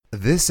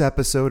This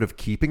episode of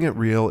Keeping It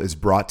Real is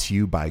brought to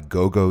you by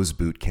GoGo's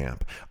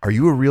Bootcamp. Are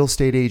you a real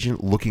estate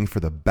agent looking for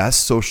the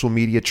best social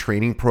media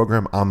training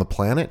program on the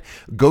planet?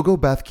 GoGo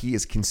Bethke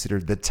is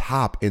considered the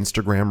top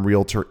Instagram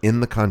realtor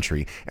in the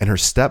country, and her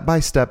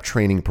step-by-step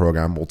training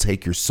program will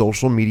take your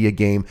social media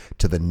game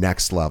to the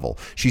next level.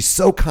 She's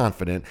so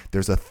confident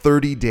there's a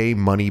 30-day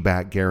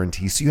money-back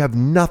guarantee, so you have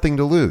nothing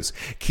to lose.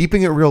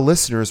 Keeping It Real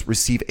listeners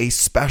receive a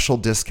special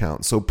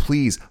discount, so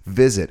please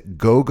visit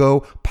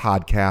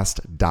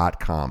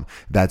gogopodcast.com.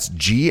 That's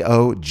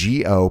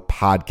GOGO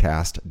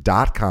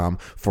podcast.com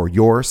for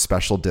your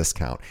special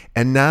discount.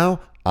 And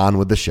now, on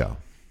with the show.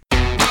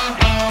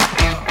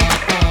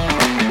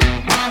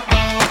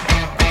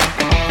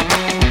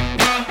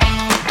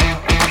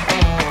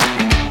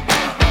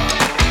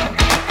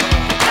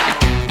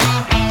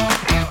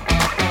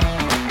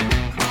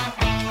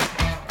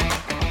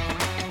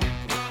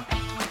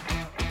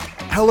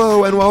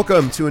 Hello and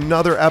welcome to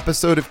another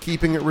episode of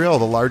Keeping It Real,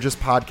 the largest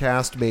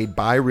podcast made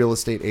by real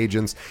estate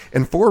agents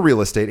and for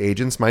real estate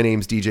agents. My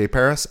name's DJ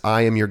Paris.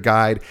 I am your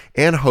guide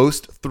and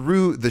host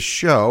through the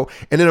show.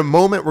 And in a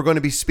moment, we're going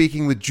to be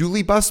speaking with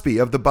Julie Busby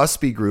of the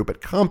Busby Group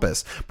at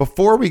Compass.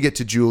 Before we get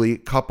to Julie, a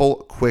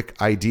couple quick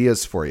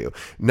ideas for you.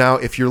 Now,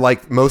 if you're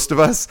like most of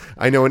us,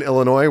 I know in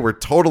Illinois, we're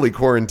totally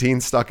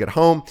quarantined, stuck at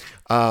home.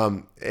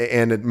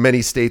 And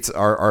many states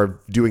are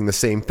doing the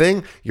same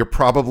thing. You're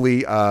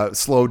probably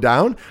slowed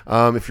down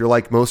if you're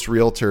like most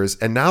realtors.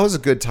 And now is a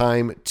good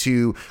time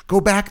to go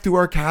back through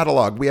our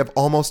catalog. We have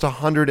almost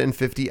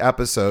 150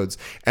 episodes.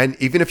 And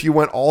even if you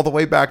went all the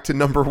way back to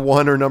number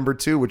 1 or number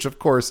 2, which of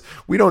course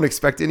we don't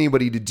expect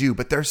anybody to do,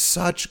 but there's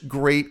such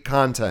great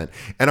content.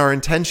 And our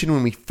intention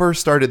when we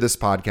first started this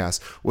podcast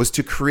was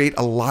to create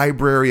a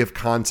library of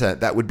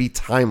content that would be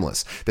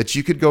timeless, that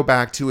you could go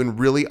back to and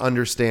really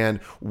understand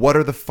what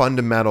are the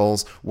fundamentals.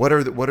 What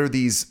are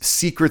these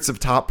secrets of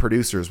top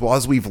producers? Well,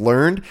 as we've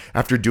learned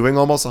after doing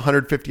almost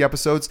 150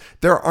 episodes,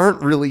 there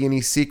aren't really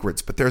any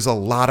secrets, but there's a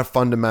lot of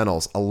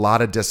fundamentals, a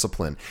lot of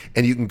discipline.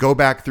 And you can go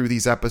back through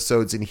these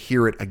episodes and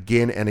hear it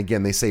again and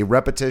again. They say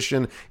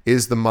repetition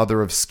is the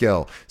mother of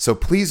skill. So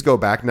please go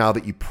back now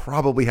that you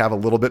probably have a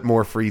little bit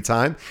more free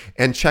time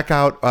and check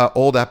out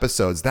old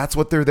episodes. That's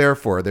what they're there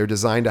for. They're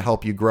designed to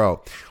help you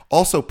grow.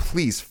 Also,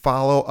 please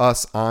follow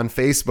us on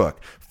Facebook.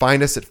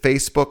 Find us at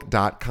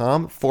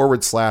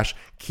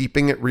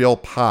facebook.com/Keeping It Real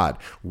Pod.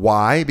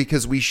 Why?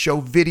 Because we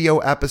show video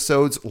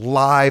episodes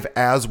live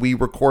as we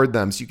record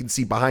them. So you can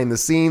see behind the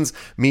scenes,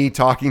 me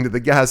talking to the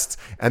guests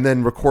and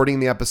then recording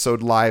the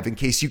episode live in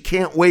case you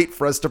can't wait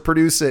for us to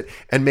produce it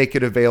and make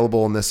it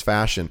available in this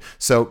fashion.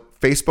 So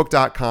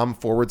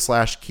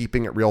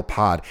facebook.com/Keeping It Real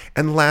Pod.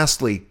 And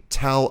lastly,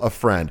 tell a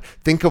friend.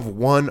 Think of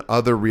one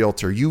other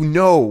realtor. You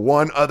know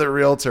one other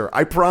realtor.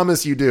 I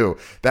promise you do.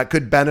 That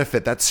could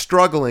benefit, that's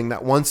struggling,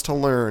 that wants to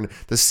learn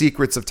the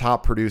secrets of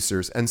top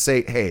producers, and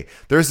say, hey,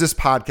 there's this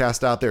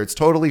podcast out there. It's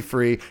totally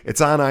free.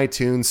 It's on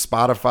iTunes,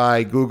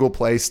 Spotify, Google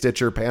Play,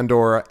 Stitcher,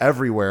 Pandora,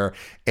 everywhere.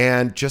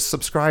 And just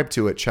subscribe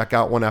to it. Check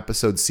out one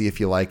episode, see if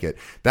you like it.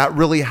 That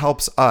really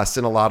helps us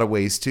in a lot of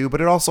ways too,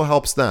 but it also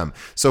helps them.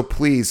 So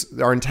please,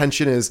 our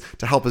intention is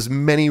to help as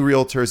many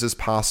realtors as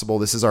possible.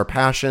 This is our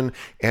passion,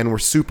 and we're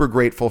super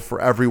grateful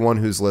for everyone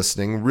who's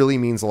listening. It really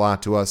means a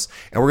lot to us.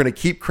 And we're going to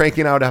keep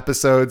cranking out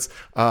episodes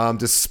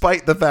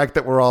despite the fact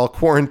that we're all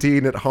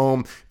quarantined at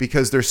home,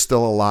 because there's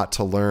still a lot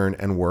to learn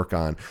and work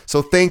on.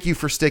 So thank you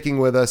for sticking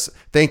with us.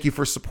 Thank you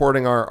for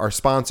supporting our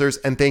sponsors,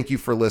 and thank you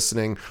for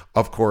listening,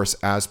 of course,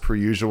 as per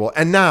usual.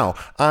 And now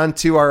on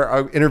to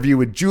our interview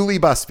with Julie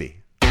Busby.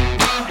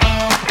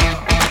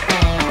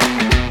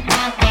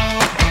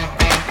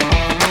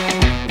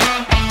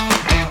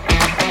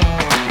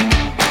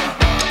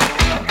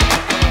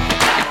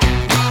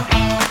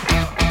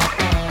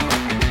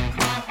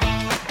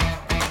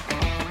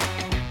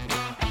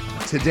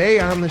 Today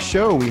on the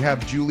show, we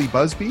have Julie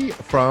Busby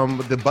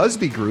from the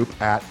Busby Group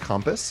at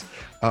Compass,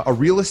 a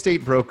real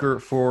estate broker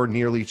for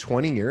nearly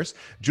 20 years.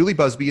 Julie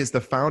Busby is the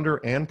founder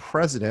and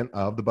president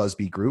of the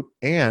Busby Group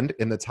and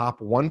in the top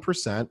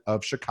 1%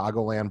 of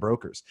Chicagoland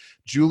brokers.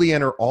 Julie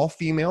and her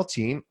all-female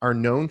team are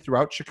known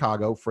throughout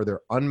Chicago for their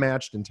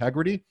unmatched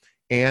integrity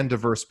and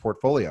diverse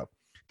portfolio.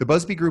 The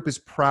Busby Group is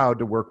proud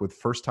to work with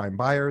first-time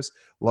buyers,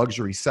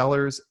 luxury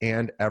sellers,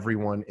 and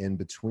everyone in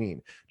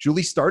between.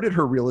 Julie started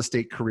her real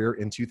estate career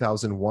in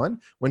 2001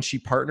 when she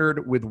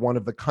partnered with one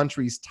of the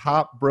country's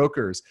top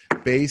brokers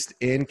based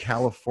in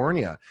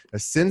California.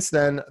 Since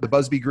then, the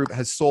Busby Group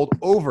has sold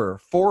over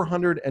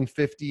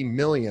 $450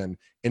 million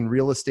in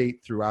real estate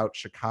throughout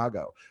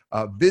Chicago.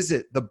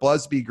 Visit the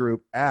Busby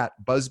Group at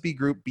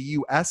busbygroup,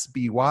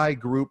 BUSBY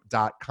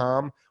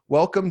group.com.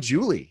 Welcome,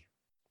 Julie.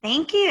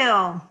 Thank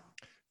you.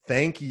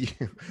 Thank you.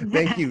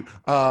 Thank you.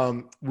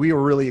 We are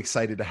really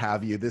excited to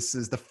have you. This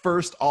is the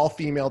first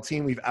all-female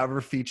team we've ever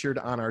featured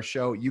on our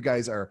show. You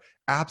guys are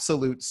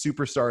absolute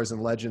superstars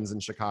and legends in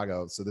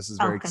Chicago. So this is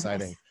very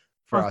exciting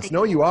for Oh, us.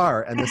 No, you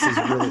are. And this is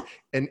really,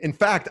 and in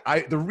fact,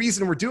 the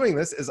reason we're doing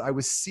this is I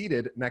was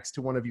seated next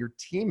to one of your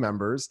team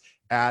members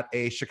at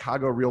a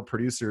Chicago Real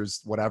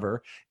Producers,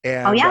 whatever. Oh,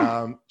 And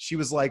yeah. she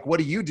was like, what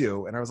do you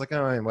do? And I was like,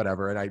 oh,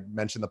 whatever. And I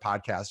mentioned the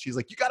podcast. She's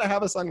like, you got to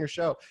have us on your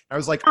show. And I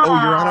was like, oh,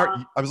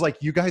 Oh, I was like,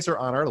 you guys are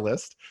on our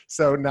list.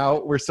 So now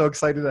we're so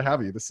excited to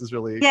have you. This is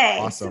really yay.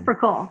 awesome. Super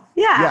cool.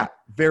 Yeah. Yeah,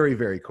 very,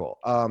 very cool.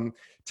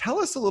 Tell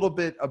us a little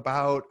bit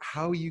about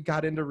how you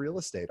got into real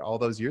estate all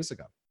those years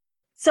ago.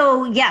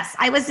 So, yes,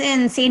 I was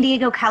in San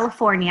Diego,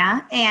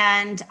 California,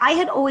 and I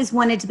had always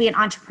wanted to be an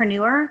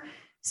entrepreneur.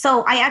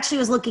 So, I actually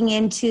was looking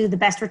into the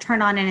best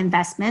return on an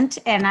investment,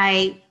 and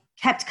I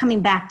kept coming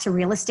back to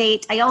real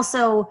estate. I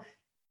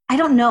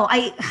don't know,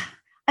 I've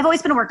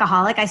always been a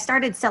workaholic. I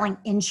started selling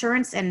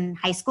insurance in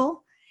high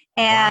school.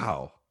 And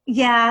Wow.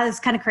 yeah, it's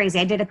kind of crazy.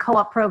 I did a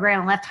co-op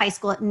program, left high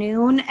school at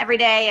noon every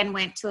day and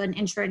went to an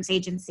insurance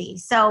agency.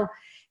 So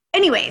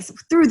anyways,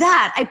 through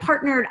that, I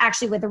partnered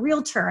actually with a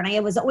realtor, and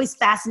I was always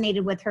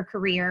fascinated with her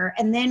career.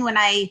 And then when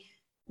I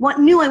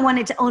knew I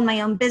wanted to own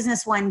my own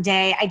business one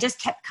day, I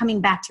just kept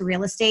coming back to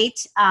real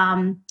estate.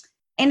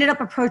 Ended up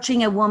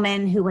approaching a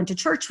woman who went to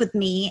church with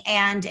me,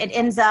 and it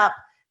ends up,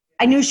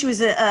 I knew she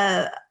was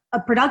a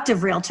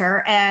productive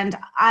realtor, and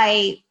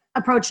I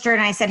approached her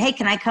and I said, hey,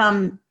 can I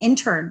come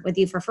intern with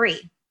you for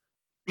free?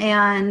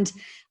 And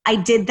I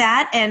did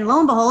that, and lo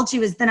and behold, she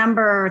was the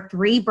number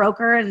 3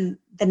 broker in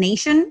the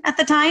nation at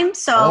the time.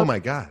 So Oh my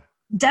God.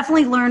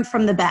 definitely learned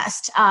from the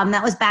best.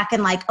 That was back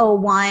in like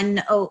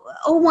 01.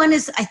 01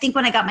 is, I think,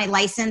 when I got my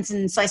license.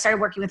 And so I started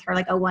working with her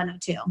like 01,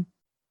 02.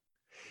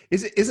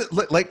 Is it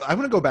like, I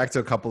want to go back to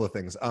a couple of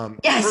things.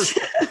 Yes.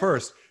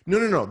 First,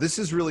 no. This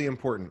is really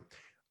important.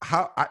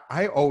 How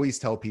I always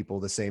tell people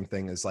the same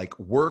thing is like,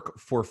 work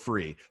for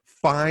free.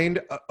 Find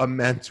a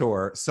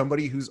mentor,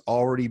 somebody who's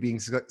already being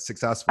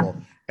successful,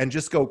 and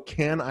just go,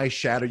 can I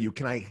shadow you?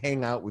 Can I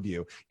hang out with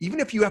you? Even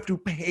if you have to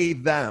pay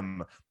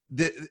them,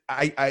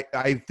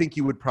 I think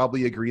you would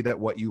probably agree that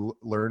what you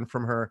learned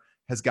from her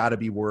has got to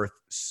be worth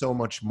so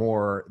much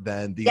more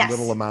than the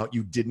little amount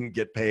you didn't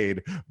get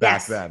paid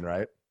back then,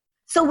 right?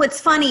 So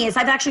what's funny is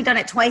I've actually done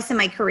it twice in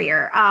my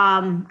career.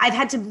 I've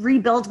had to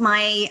rebuild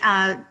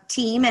my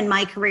team and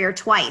my career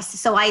twice.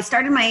 So I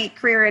started my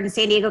career in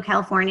San Diego,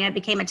 California,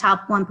 became a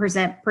top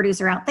 1%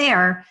 producer out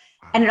there.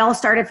 And it all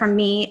started from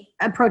me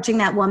approaching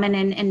that woman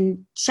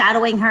and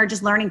shadowing her,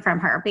 just learning from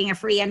her, being a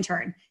free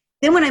intern.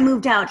 Then when I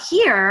moved out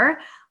here,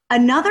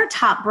 another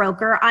top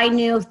broker I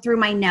knew through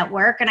my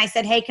network, and I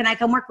said, hey, can I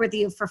come work with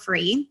you for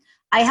free?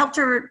 I helped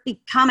her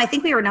become, I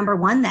think we were number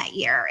 1 that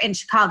year in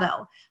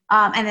Chicago.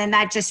 And then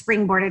that just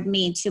springboarded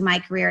me to my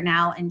career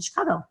now in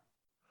Chicago.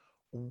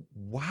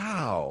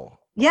 Wow.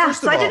 Yeah,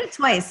 so I did it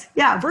twice.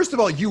 Yeah. First of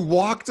all, you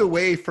walked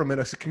away from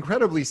an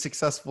incredibly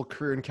successful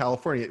career in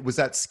California. Was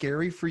that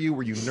scary for you?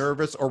 Were you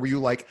nervous, or were you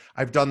like,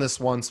 I've done this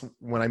once,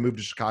 when I moved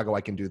to Chicago,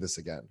 I can do this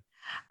again?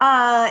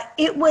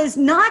 It was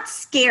not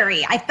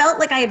scary. I felt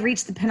like I had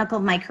reached the pinnacle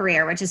of my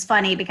career, which is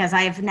funny because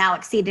I've now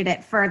exceeded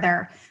it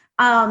further.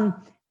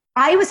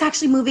 I was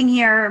actually moving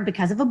here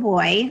because of a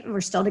boy. We're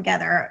still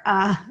together.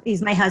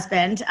 He's my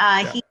husband.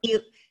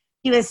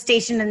 He was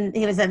stationed and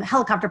he was a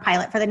helicopter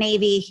pilot for the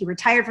Navy. He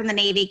retired from the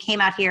Navy,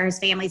 came out here. His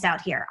family's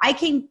out here. I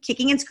came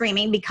kicking and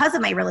screaming because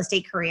of my real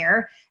estate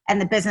career and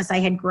the business I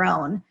had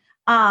grown.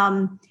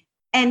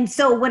 And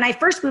so when I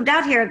first moved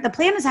out here, the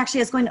plan was actually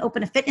I was going to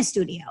open a fitness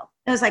studio.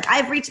 It was like,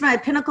 I've reached my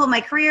pinnacle of my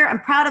career.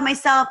 I'm proud of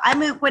myself. I'm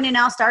going to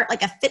now start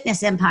like a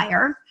fitness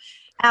empire.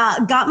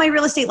 Got my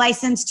real estate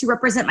license to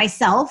represent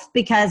myself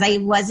because I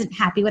wasn't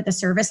happy with the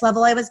service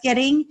level I was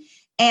getting.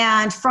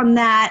 And from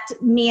that,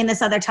 me and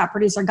this other top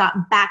producer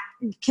got back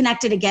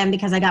connected again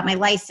because I got my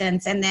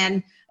license. And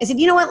then I said,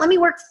 you know what, let me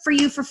work for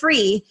you for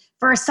free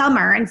for a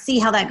summer and see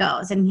how that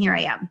goes. And here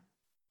I am.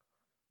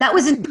 That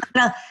was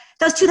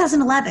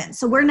 2011.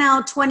 So we're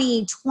now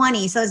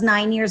 2020. So it was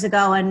 9 years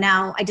ago. And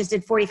now I just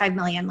did 45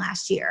 million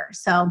last year.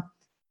 So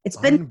it's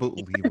been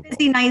a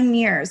busy 9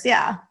 years.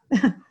 Yeah.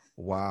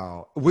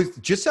 Wow.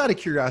 Just out of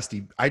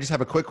curiosity, I just have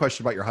a quick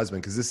question about your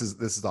husband, because this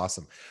is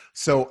awesome.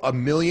 So a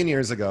million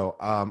years ago,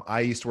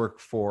 I used to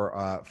work for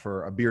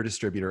a beer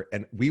distributor,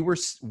 and we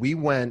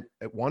went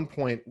at one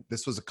point.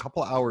 This was a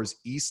couple hours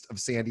east of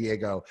San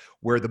Diego,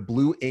 where the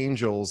Blue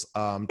Angels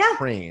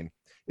train.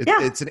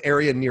 It's an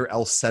area near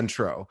El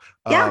Centro.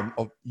 So I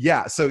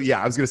was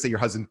going to say your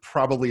husband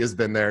probably has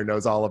been there,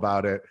 knows all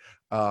about it.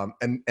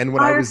 And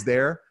when I was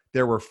there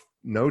were,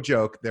 no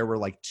joke, there were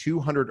like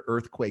 200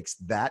 earthquakes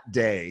that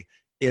day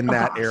in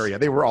that area.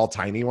 They were all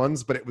tiny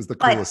ones, but it was the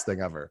coolest thing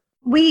ever.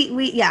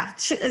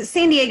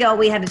 San Diego,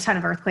 we had a ton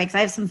of earthquakes. I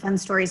have some fun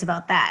stories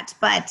about that.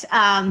 But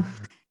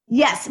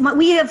yes,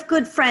 we have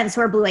good friends who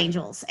are Blue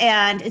Angels,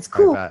 and it's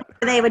cool.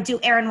 They would do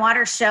Aaron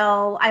Waters'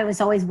 show. I was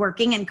always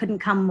working and couldn't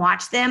come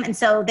watch them. And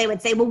so they would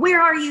say, well,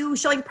 where are you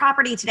showing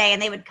property today? And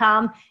they would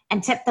come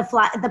and tip the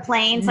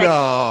planes.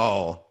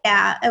 No.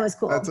 Yeah, it was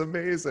cool. That's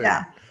amazing.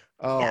 Yeah.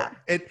 Oh, yeah.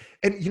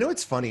 And you know,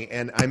 it's funny,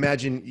 and I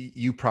imagine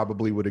you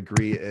probably would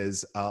agree,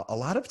 is a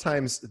lot of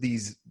times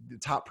these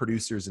top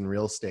producers in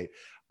real estate,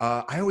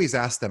 I always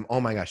ask them,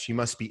 oh my gosh, you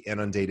must be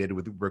inundated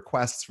with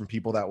requests from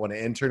people that want to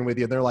intern with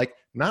you. And they're like,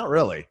 not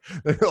really.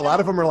 A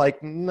lot of them are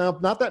like, no,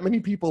 not that many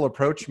people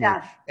approach me.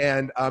 Yeah.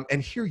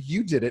 And here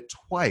you did it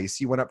twice.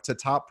 You went up to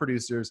top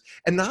producers,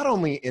 and not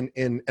only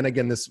and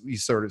again, this, you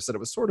sort of said it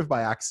was sort of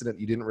by accident.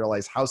 You didn't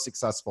realize how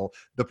successful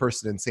the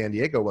person in San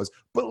Diego was,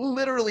 but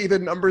literally the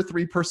number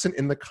 3 person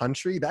in the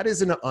country. That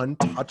is an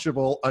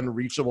untouchable,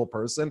 unreachable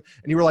person.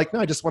 And you were like, no,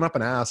 I just went up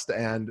and asked.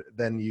 And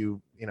then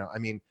I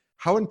mean,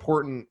 how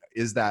important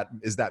is that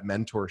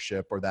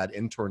mentorship or that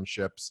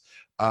internships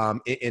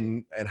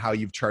in how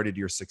you've charted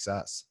your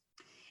success?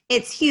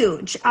 It's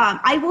huge.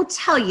 I will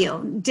tell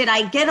you, did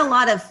I get a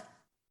lot of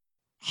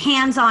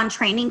hands-on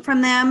training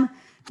from them?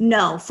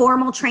 No.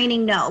 Formal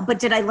training? No. But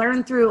did I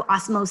learn through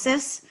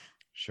osmosis?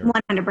 Sure.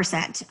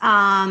 100%.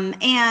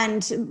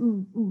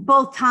 And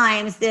both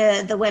times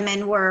the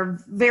women were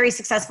very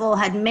successful,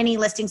 had many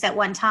listings at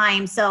one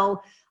time.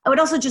 So I would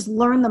also just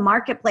learn the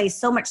marketplace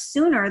so much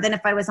sooner than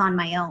if I was on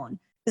my own,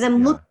 because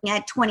I'm looking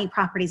at 20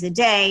 properties a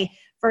day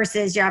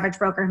versus your average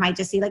broker might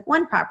just see like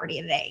 1 property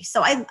a day.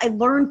 So I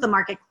learned the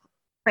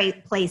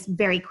marketplace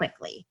very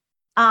quickly.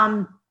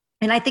 And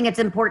I think it's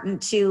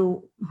important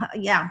to,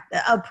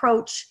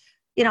 approach,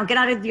 get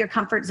out of your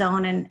comfort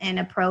zone and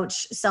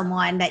approach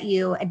someone that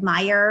you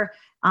admire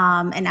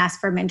and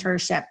ask for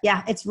mentorship.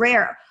 Yeah, it's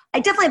rare. I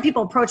definitely have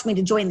people approach me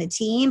to join the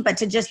team, but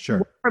to just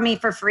work for me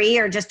for free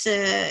or just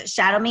to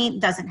shadow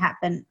me doesn't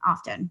happen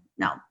often.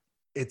 No.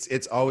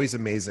 It's always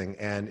amazing.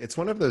 And it's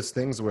one of those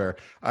things where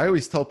I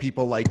always tell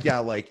people like,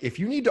 if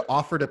you need to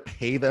offer to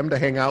pay them to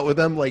hang out with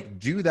them, like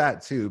do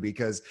that too,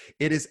 because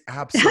it is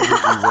absolutely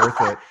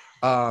worth it.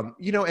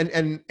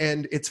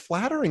 And it's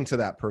flattering to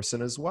that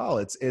person as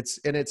well.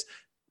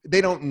 They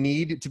don't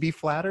need to be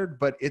flattered,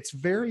 but it's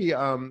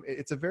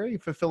a very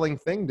fulfilling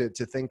thing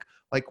to think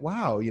like,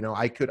 wow,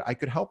 I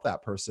could help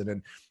that person.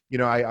 And,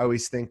 I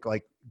always think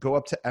like, go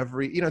up to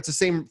every, it's the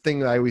same thing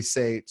that I always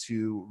say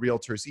to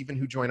realtors, even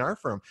who join our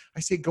firm. I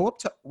say, go up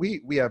to,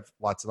 we have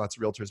lots and lots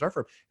of realtors in our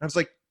firm. And I was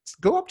like,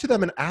 go up to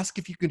them and ask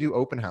if you can do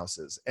open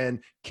houses, and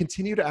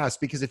continue to ask,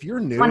 because if you're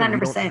new,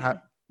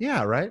 100%.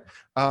 Yeah, right.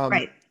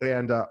 Right.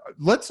 And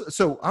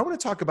so I want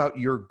to talk about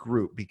your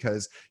group,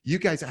 because you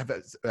guys have,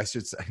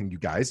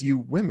 you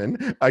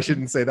women, I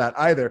shouldn't say that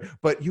either,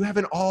 but you have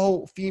an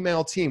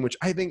all-female team, which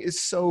I think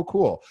is so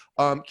cool.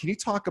 Can you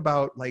talk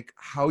about like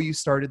how you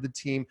started the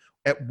team?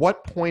 At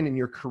what point in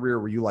your career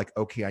were you like,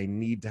 okay, I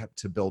need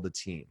to build a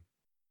team?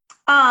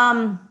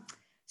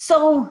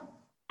 So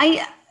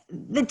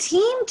the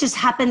team just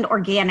happened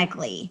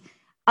organically.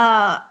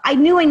 I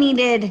knew I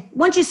needed,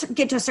 once you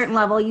get to a certain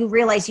level, you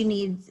realize you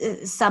need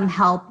some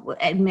help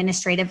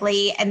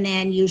administratively. And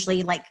then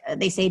usually, like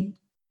they say,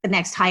 the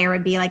next hire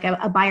would be like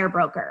a buyer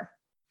broker.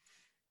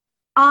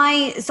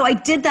 So I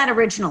did that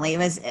originally. It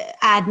was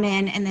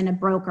admin and then a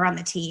broker on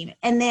the team.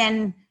 And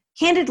then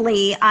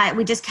candidly,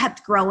 we just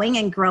kept growing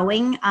and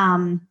growing.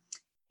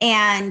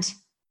 And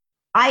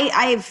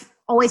I've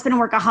always been a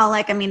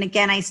workaholic. I mean,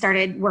 again, I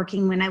started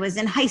working when I was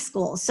in high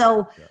school.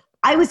 So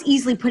I was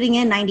easily putting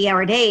in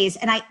 90-hour days.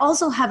 And I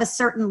also have a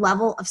certain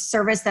level of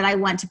service that I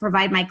want to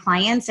provide my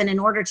clients. And in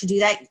order to do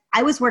that,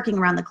 I was working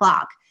around the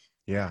clock.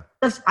 Yeah.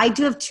 I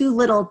do have 2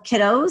 little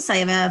kiddos. I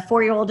have a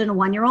 4-year-old and a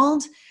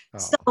 1-year-old. Oh.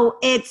 So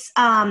it's,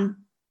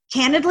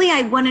 candidly,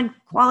 I wanted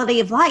quality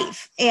of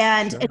life.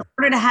 And in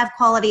order to have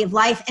quality of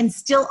life and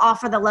still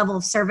offer the level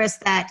of service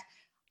that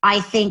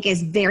I think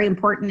is very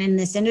important in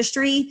this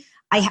industry,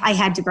 I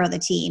had to grow the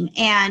team.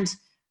 And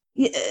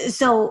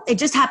so it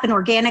just happened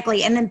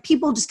organically. And then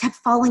people just kept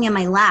falling in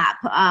my lap.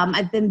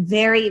 I've been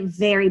very,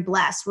 very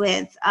blessed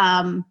with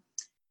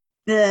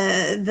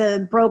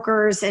the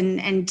brokers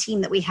and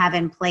team that we have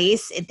in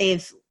place.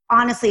 They've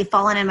honestly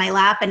fallen in my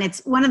lap. And it's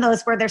one of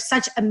those where there's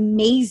such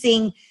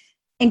amazing,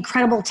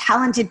 incredible,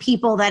 talented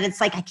people that it's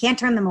like, I can't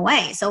turn them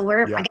away. So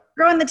I get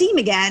growing the team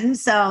again.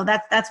 So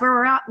that's where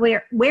we're at,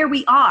 where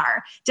we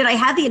are. Did I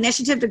have the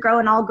initiative to grow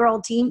an all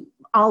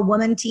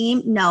woman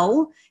team?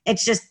 No,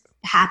 it's just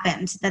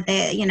happened that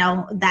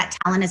that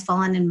talent has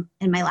fallen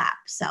in my lap.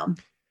 So.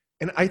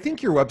 And I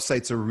think your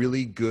website's a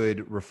really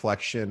good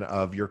reflection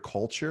of your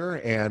culture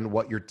and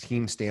what your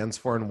team stands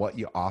for and what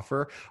you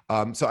offer.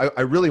 So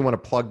I really want to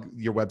plug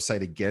your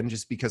website again,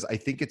 just because I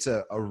think it's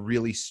a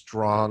really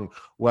strong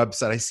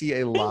website. I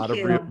see a lot of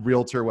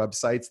realtor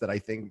websites that I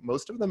think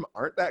most of them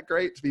aren't that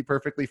great, to be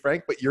perfectly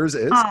frank, but yours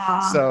is.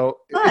 Aww,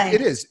 so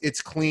it is.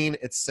 It's clean.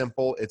 It's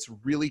simple. It's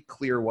really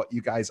clear what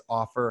you guys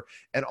offer.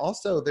 And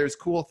also there's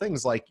cool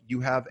things like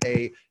you have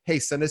hey,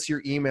 send us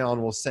your email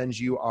and we'll send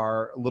you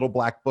our little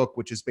black book,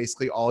 which is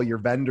basically all your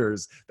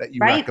vendors that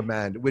you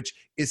recommend, which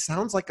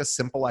sounds like a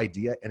simple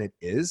idea, and it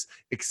is,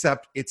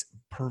 except it's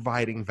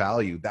providing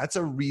value. That's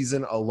a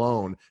reason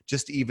alone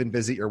just to even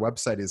visit your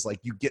website, is like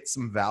you get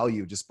some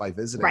value just by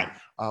visiting.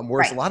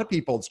 Whereas a lot of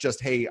people, it's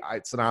just, hey,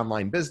 it's an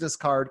online business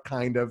card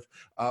kind of,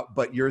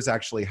 but yours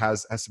actually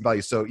has some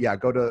value. So yeah,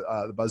 go to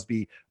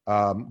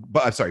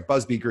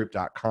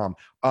BuzzBeeGroup.com.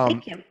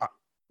 Thank you.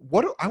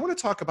 What I want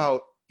to talk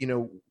about,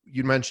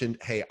 you mentioned,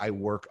 hey, I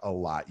work a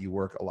lot. You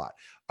work a lot.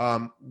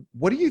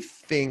 What do you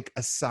think,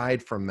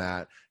 aside from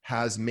that,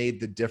 has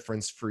made the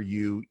difference for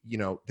you?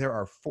 There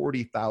are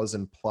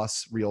 40,000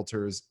 plus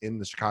realtors in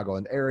the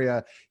Chicagoland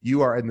area.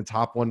 You are in the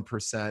top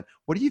 1%.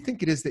 What do you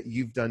think it is that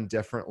you've done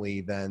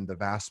differently than the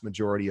vast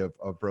majority of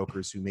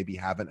brokers who maybe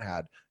haven't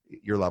had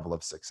your level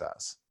of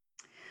success?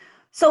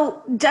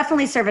 So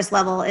definitely service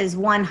level is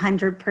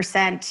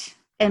 100%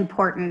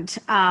 important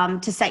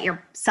to set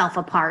yourself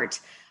apart.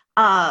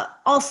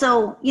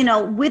 Also,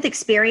 with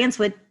experience,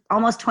 with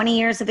almost 20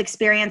 years of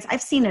experience,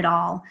 I've seen it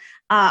all.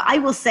 I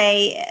will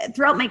say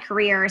throughout my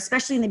career,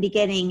 especially in the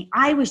beginning,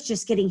 I was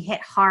just getting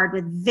hit hard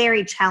with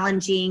very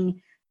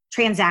challenging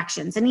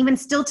transactions. And even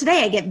still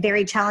today, I get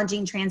very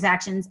challenging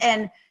transactions.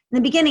 And in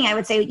the beginning, I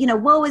would say,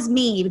 woe is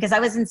me, because I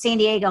was in San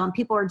Diego and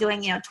people were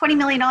doing, $20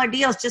 million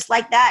deals just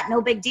like that.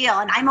 No big deal.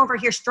 And I'm over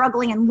here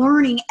struggling and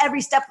learning every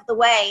step of the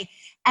way.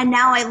 And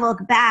now I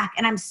look back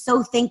and I'm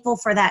so thankful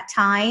for that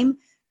time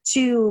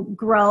to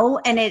grow,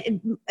 and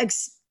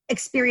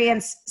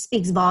experience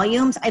speaks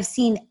volumes. I've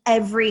seen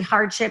every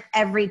hardship,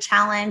 every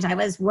challenge. I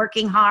was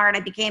working hard. I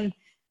became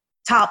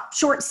top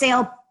short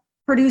sale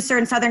producer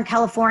in Southern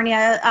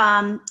California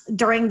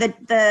during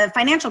the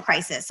financial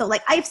crisis. So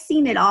I've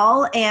seen it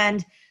all,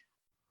 and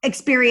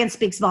experience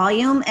speaks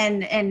volume,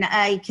 and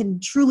I can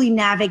truly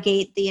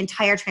navigate the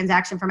entire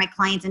transaction for my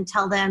clients and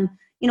tell them,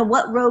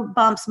 what road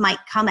bumps might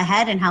come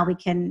ahead and how we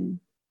can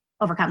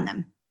overcome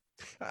them.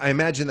 I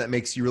imagine that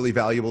makes you really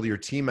valuable to your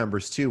team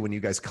members too. When you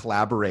guys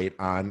collaborate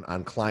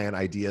on client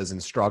ideas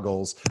and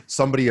struggles,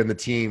 somebody in the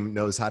team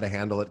knows how to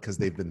handle it because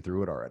they've been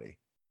through it already.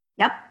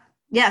 Yep.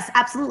 Yes,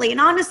 absolutely.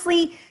 And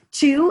honestly,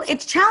 too,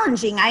 it's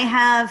challenging. I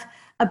have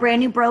a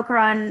brand new broker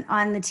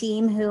on the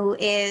team who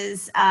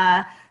is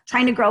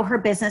trying to grow her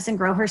business and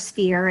grow her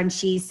sphere. And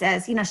she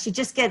says, she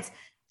just gets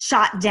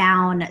shot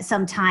down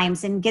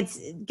sometimes and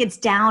gets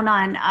down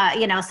on,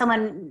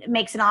 someone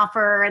makes an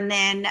offer and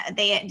then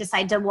they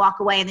decide to walk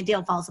away and the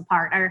deal falls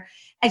apart.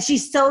 And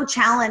she's so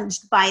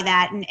challenged by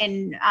that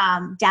and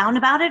down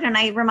about it. And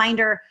I remind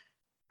her,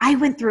 I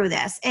went through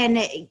this,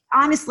 and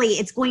honestly,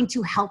 it's going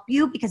to help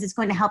you, because it's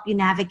going to help you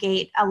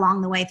navigate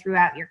along the way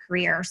throughout your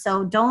career.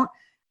 So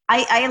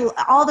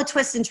all the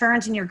twists and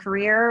turns in your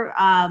career,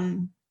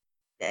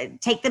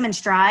 take them in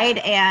stride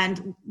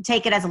and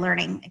take it as a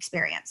learning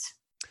experience.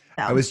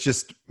 So. I was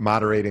just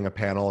moderating a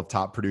panel of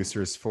top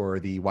producers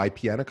for the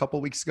YPN a couple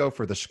of weeks ago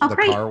for the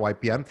car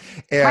YPN.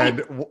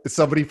 And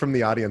somebody from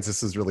the audience,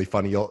 this is really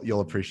funny.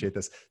 You'll appreciate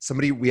this.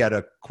 We had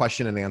a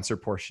question and answer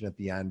portion at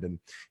the end,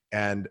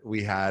 and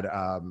we had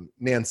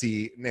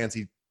Nancy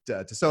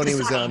Tassoni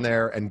was on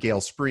there, and Gail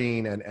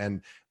Spreen,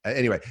 and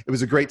anyway, it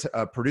was a great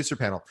producer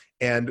panel.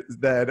 And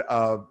then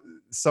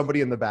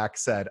somebody in the back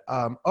said,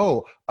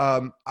 one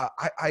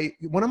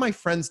of my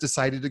friends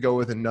decided to go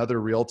with another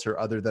realtor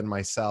other than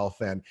myself,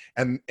 and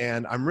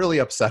I'm really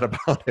upset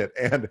about it.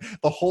 And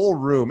the whole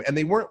room, and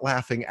they weren't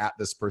laughing at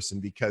this person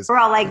because we're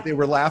all they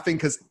were laughing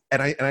because,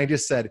 and I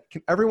just said,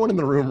 can everyone in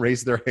the room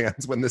raise their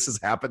hands when this has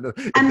happened?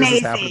 If amazing. This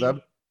has happened to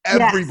them?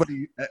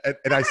 Everybody. Yes.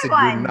 And I said,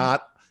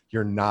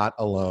 you're not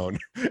alone.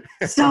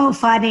 So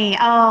funny.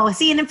 Oh,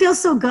 see, and it feels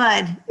so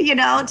good, to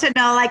know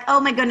oh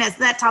my goodness,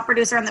 that top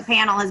producer on the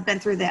panel has been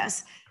through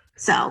this.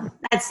 So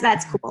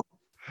that's cool.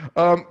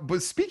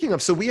 But speaking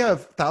of, so we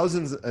have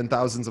thousands and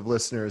thousands of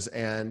listeners,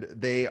 and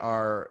they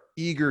are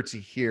eager to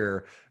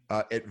hear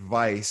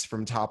advice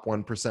from top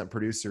 1%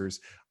 producers,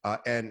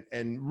 and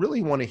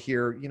really want to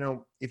hear,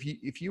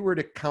 if you were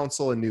to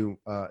counsel a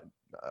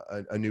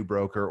new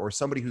broker or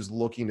somebody who's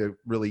looking to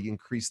really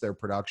increase their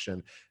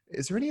production,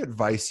 is there any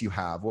advice you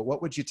have?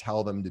 What would you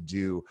tell them to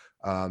do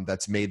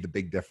that's made the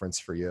big difference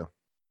for you?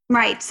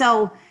 Right.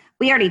 So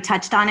we already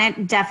touched on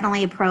it.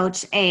 Definitely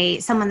approach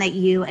someone that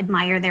you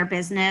admire their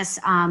business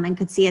and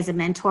could see as a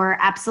mentor.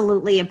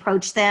 Absolutely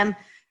approach them.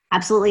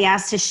 Absolutely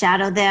ask to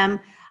shadow them.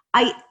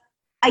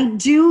 I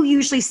do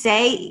usually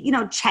say,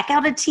 check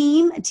out a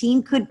team. A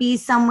team could be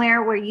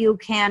somewhere where you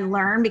can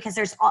learn, because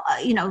there's,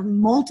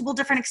 multiple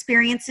different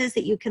experiences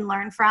that you can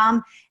learn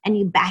from, and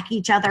you back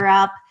each other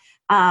up.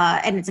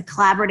 And it's a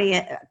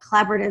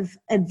collaborative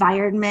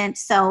environment.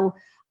 So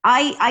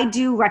I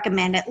do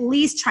recommend at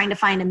least trying to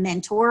find a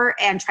mentor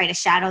and try to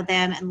shadow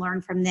them and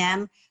learn from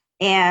them.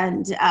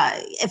 And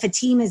if a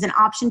team is an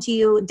option to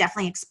you,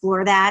 definitely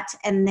explore that.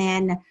 And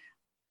then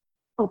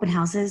open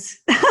houses.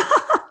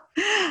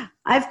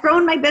 I've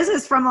grown my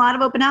business from a lot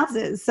of open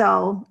houses.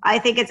 So I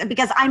think it's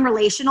because I'm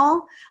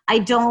relational. I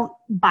don't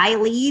buy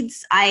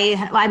leads.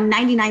 I'm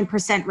 99%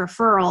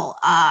 referral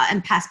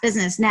and past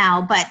business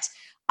now, but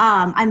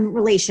I'm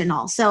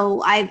relational.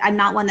 So I'm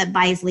not one that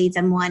buys leads.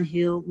 I'm one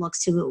who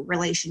looks to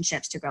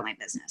relationships to grow my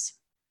business.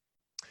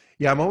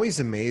 Yeah, I'm always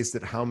amazed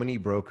at how many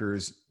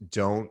brokers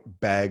don't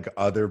beg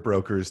other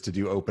brokers to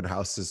do open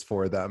houses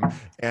for them.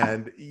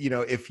 And,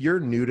 if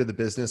you're new to the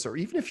business, or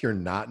even if you're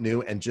not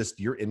new and just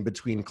you're in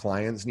between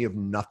clients and you have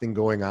nothing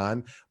going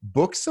on,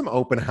 book some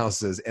open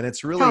houses. And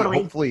it's really, Totally.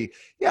 hopefully,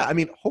 yeah, I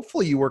mean,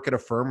 hopefully you work at a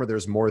firm where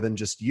there's more than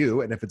just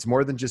you. And if it's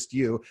more than just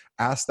you,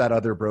 ask that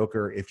other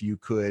broker if you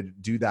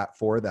could do that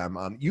for them.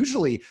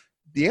 Usually,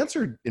 the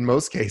answer in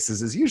most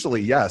cases is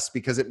usually yes,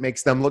 because it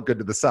makes them look good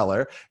to the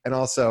seller. And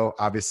also,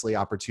 obviously,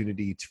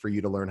 opportunity for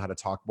you to learn how to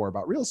talk more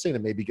about real estate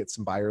and maybe get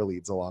some buyer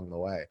leads along the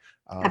way.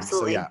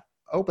 Absolutely. So yeah,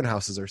 open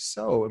houses are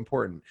so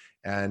important.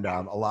 And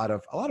a lot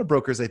of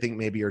brokers, I think,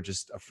 maybe are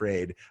just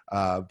afraid.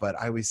 But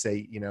I always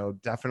say,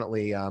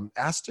 definitely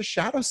ask to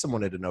shadow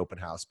someone at an open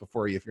house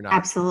before you, if you're not.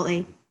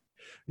 Absolutely.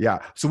 Yeah.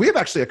 So we have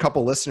actually a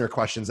couple listener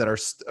questions that are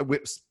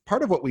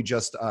part of what we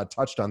just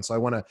touched on. So I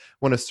want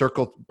to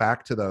circle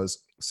back to those.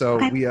 So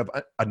Okay. we have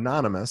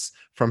Anonymous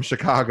from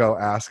Chicago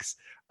asks,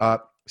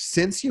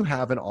 since you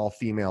have an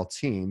all-female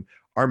team,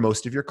 are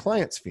most of your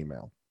clients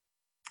female?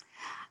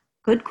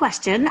 Good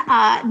question.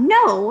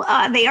 No,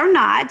 they are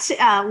not.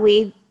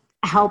 We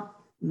help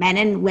men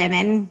and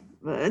women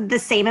the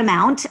same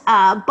amount.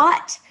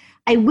 But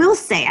I will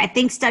say, I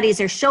think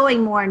studies are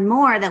showing more and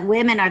more that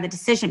women are the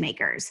decision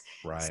makers.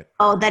 Right.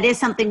 So that is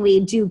something we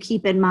do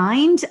keep in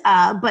mind.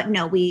 But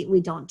no,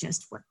 we don't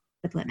just work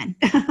with women.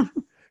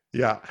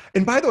 Yeah.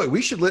 And by the way,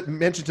 we should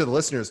mention to the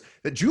listeners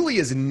that Julie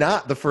is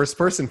not the first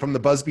person from the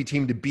Busby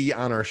team to be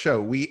on our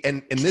show.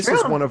 And this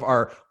is one of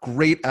our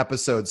great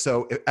episodes.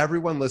 So if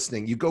everyone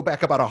listening, you go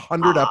back about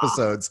 100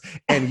 episodes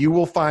and you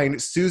will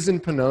find Susan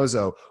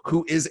Pinozzo,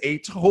 who is a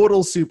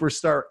total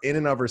superstar in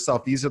and of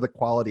herself. These are the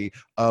quality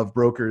of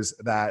brokers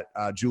that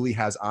Julie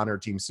has on her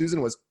team.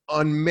 Susan was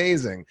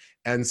amazing.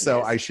 And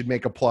so I should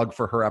make a plug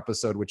for her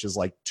episode, which is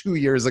like 2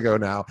 years ago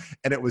now.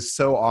 And it was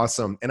so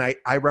awesome. And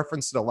I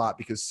referenced it a lot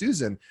because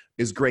Susan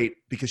is great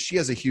because she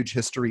has a huge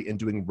history in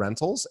doing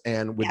rentals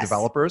and with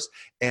developers.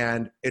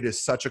 And it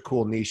is such a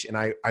cool niche. And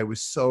I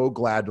was so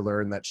glad to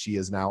learn that she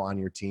is now on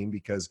your team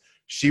because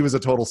she was a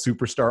total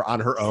superstar on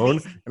her own.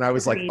 And I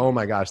was like, oh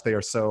my gosh, they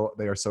are so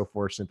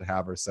fortunate to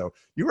have her. So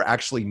you were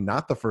actually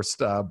not the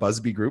first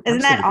Busby group.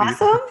 Isn't that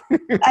awesome?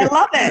 I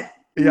love it.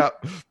 Yeah.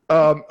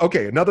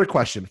 Okay. Another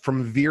question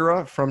from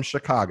Vera from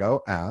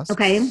Chicago asks.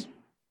 Okay.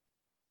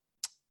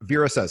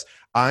 Vera says,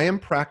 I am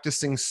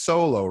practicing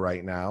solo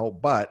right now,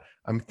 but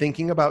I'm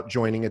thinking about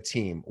joining a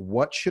team.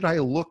 What should I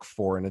look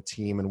for in a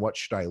team and what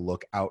should I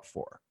look out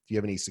for? Do you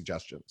have any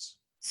suggestions?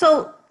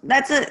 So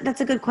that's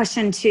a good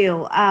question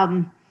too.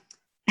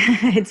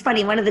 It's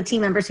funny. One of the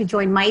team members who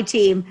joined my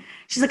team,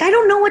 she's like, I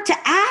don't know what to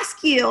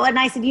ask you. And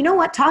I said, you know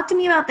what, talk to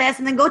me about this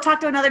and then go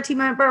talk to another team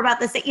member about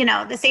this,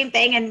 the same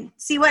thing and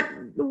see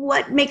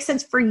what makes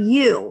sense for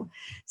you.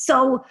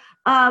 So,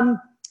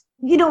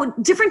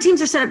 different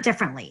teams are set up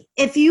differently.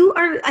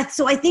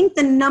 So I think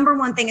the number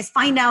one thing is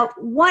find out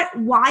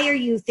why are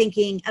you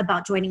thinking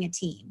about joining a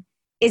team?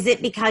 Is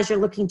it because you're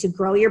looking to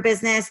grow your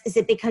business? Is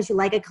it because you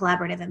like a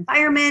collaborative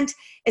environment?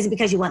 Is it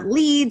because you want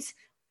leads?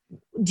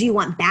 Do you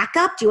want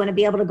backup? Do you want to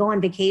be able to go on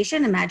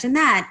vacation? Imagine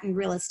that in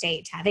real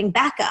estate, having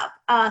backup.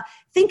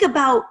 Think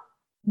about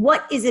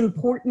what is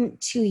important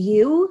to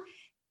you,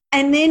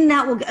 and then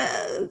that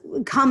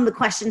will come the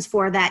questions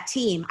for that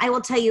team. I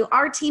will tell you,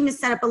 our team is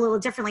set up a little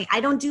differently.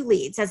 I don't do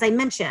leads, as I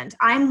mentioned.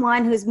 I'm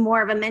one who's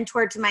more of a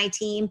mentor to my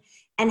team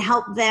and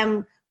help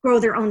them grow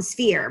their own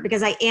sphere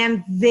because I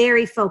am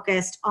very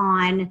focused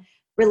on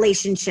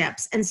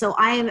relationships. And so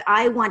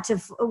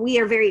that's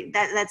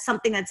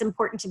something that's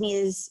important to me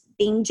is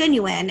being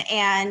genuine.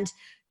 And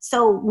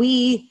so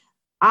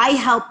I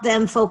help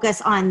them focus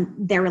on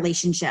their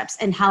relationships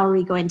and how are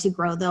we going to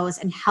grow those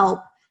and help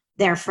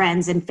their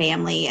friends and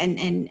family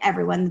and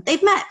everyone that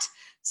they've met.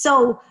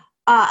 So,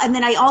 and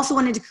then I also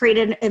wanted to create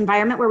an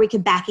environment where we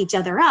could back each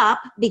other up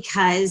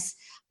because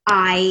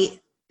I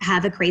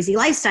have a crazy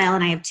lifestyle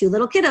and I have 2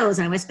 little kiddos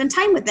and I want to spend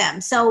time with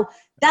them. So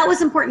that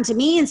was important to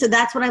me. And so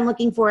that's what I'm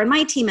looking for in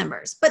my team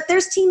members. But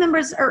there's team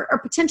members or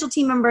potential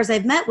team members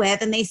I've met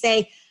with, and they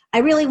say, I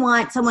really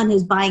want someone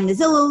who's buying the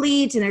Zillow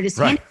leads and they're just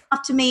handing it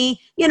off to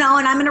me, and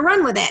I'm going to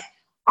run with it.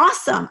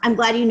 Awesome. I'm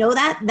glad you know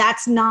that.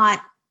 That's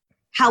not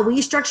how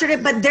we structured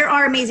it, but there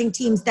are amazing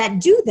teams that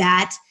do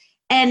that,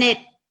 and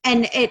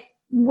it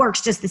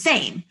works just the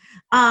same.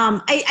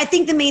 I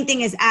think the main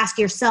thing is ask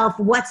yourself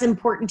what's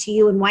important to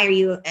you and why are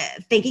you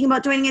thinking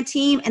about joining a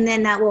team, and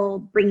then that will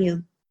bring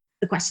you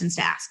the questions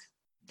to ask.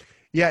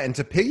 Yeah, and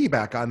to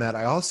piggyback on that,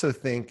 I also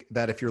think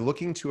that if you're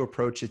looking to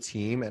approach a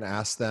team and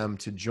ask them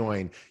to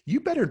join,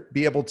 you better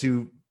be able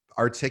to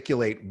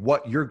articulate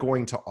what you're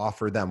going to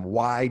offer them.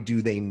 Why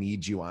do they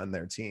need you on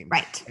their team?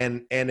 Right.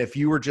 And if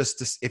you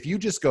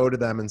just go to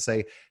them and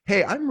say,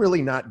 hey, I'm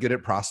really not good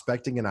at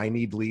prospecting and I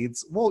need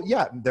leads. Well,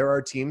 yeah, there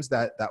are teams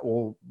that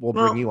will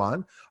bring you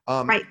on.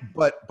 Right.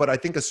 But I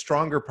think a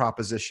stronger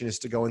proposition is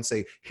to go and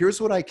say,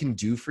 here's what I can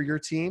do for your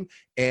team.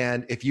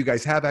 And if you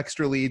guys have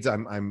extra leads,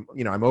 I'm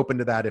open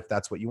to that if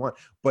that's what you want.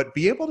 But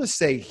be able to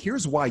say,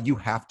 here's why you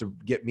have to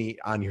get me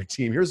on your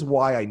team. Here's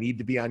why I need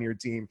to be on your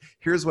team.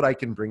 Here's what I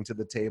can bring to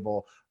the table.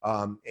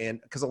 valuable.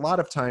 And because a lot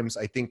of times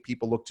I think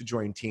people look to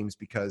join teams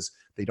because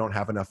they don't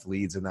have enough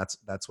leads, and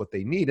that's what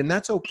they need. And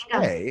that's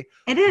okay.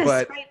 It is.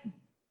 But right.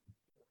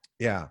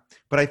 yeah,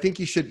 but I think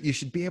you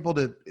should be able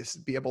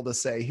to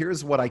say,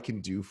 here's what I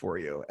can do for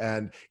you.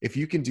 And if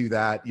you can do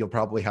that, you'll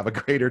probably have a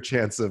greater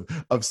chance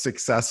of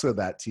success with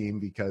that team,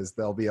 because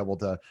they'll be able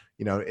to,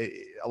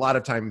 a lot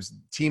of times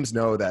teams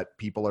know that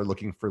people are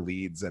looking for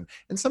leads, and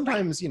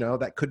sometimes,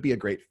 that could be a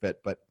great fit,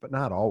 but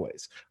not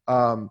always.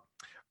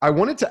 I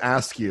wanted to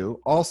ask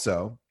you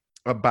also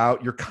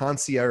about your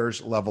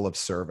concierge level of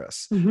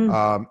service.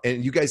 And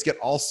you guys get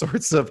all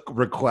sorts of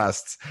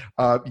requests.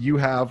 You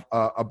have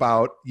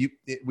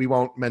we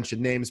won't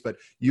mention names, but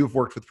you've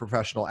worked with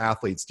professional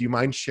athletes. Do you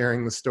mind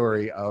sharing the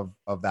story of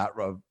that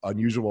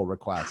unusual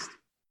request?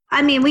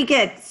 I mean, we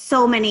get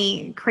so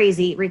many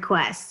crazy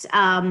requests.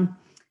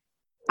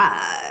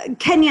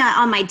 Kenya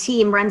on my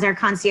team runs our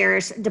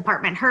concierge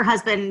department. Her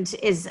husband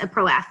is a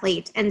pro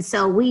athlete. And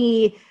so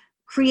we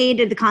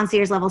created the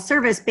concierge level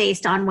service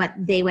based on what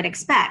they would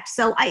expect.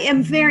 So I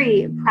am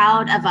very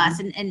proud of us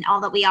and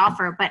all that we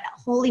offer, but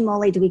holy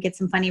moly, do we get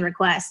some funny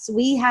requests.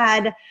 We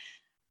had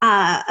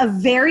a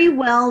very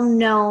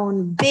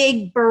well-known,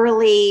 big,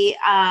 burly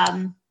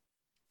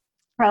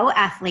pro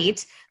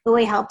athlete who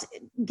we helped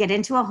get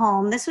into a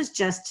home. This was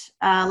just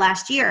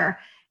last year.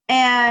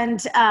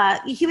 And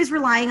he was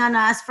relying on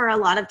us for a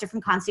lot of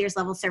different concierge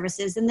level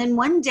services. And then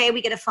one day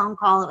we get a phone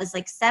call. It was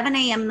like 7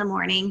 a.m. in the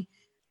morning.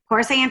 Of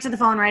course, I answered the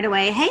phone right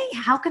away. Hey,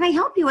 how can I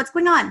help you? What's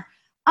going on?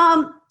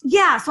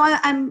 Yeah, so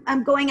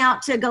I'm going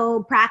out to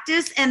go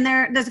practice, and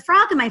there's a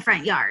frog in my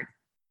front yard.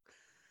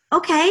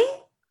 Okay,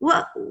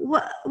 what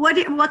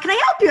can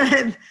I help you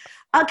with?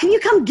 Can you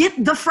come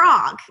get the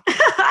frog?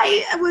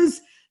 I was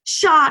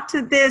shocked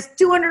that this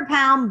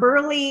 200-pound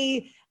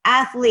burly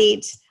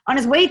athlete on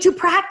his way to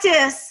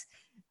practice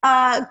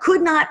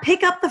could not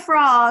pick up the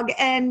frog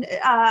and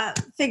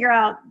figure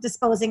out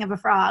disposing of a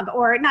frog,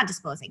 or not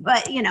disposing,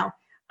 but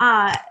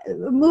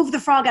move the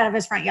frog out of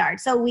his front yard.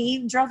 So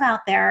we drove out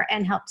there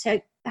and helped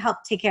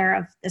take care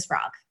of this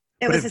frog.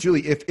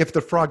 If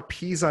the frog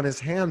pees on his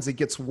hands, it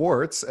gets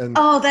warts. And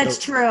that's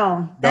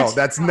true. That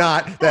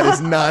is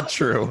not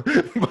true.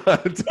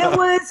 But it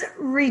was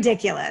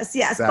ridiculous.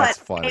 Yes, that's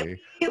funny.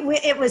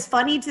 It was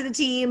funny to the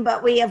team,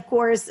 but we of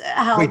course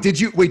helped. Did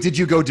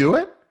you go do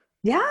it?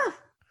 Yeah.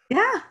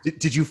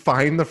 Did you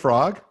find the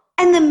frog?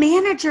 And the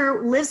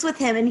manager lives with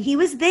him, and he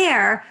was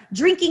there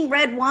drinking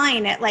red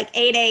wine at like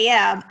 8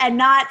 a.m. and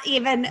not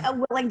even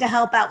willing to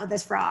help out with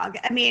this frog.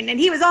 I mean, and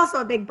he was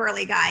also a big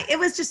burly guy. It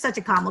was just such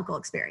a comical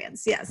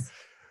experience. Yes.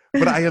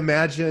 But I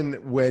imagine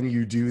when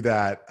you do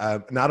that,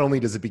 not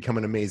only does it become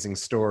an amazing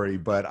story,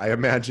 but I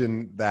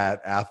imagine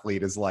that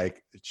athlete is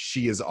like,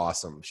 she is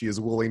awesome. She is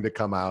willing to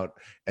come out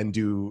and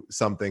do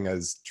something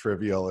as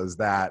trivial as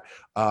that.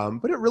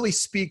 But it really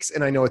speaks,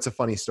 and I know it's a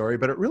funny story,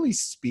 but it really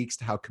speaks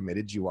to how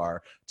committed you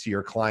are to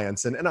your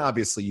clients. And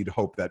obviously you'd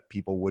hope that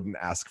people wouldn't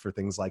ask for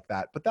things like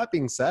that. But that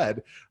being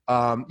said,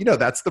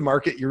 that's the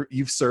market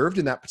you've served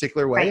in that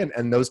particular way. Right.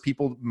 And those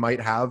people might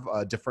have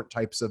different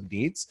types of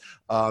needs.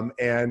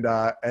 And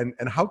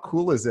how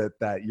cool is it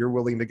that you're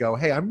willing to go,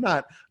 hey, I'm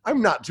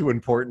not too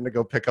important to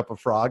go pick up a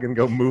frog and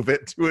go move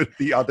it to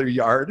the other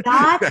yard.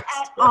 Not at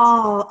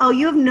all. Oh,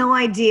 you have no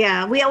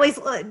idea. We always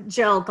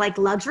joke like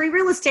luxury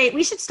real estate.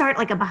 We should start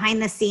like a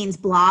behind the scenes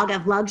blog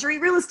of luxury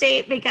real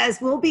estate, because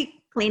we'll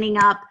be cleaning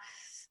up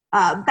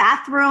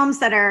bathrooms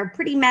that are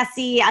pretty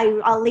messy.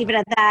 I'll leave it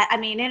at that. I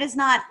mean, it is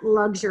not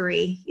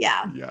luxury.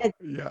 Yeah.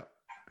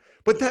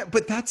 But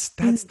that's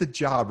the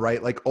job,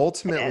 right? Like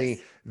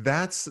ultimately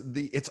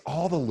it's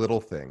all the little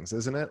things,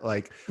 isn't it?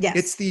 Like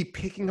It's the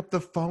picking up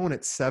the phone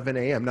at 7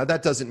 a.m. Now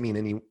that doesn't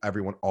mean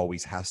everyone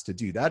always has to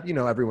do that.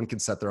 Everyone can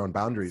set their own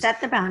boundaries. Set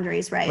the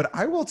boundaries, right? But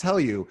I will tell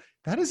you,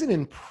 that is an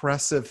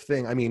impressive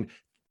thing. I mean,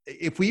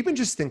 if we even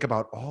just think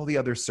about all the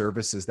other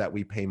services that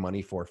we pay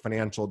money for,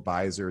 financial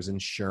advisors,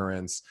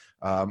 insurance,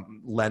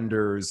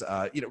 lenders,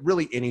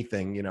 really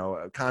anything,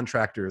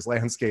 contractors,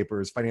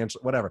 landscapers,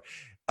 financial, whatever.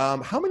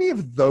 How many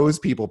of those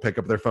people pick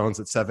up their phones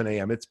at 7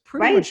 a.m.? It's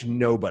pretty much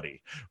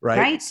nobody,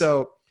 right?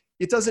 So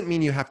it doesn't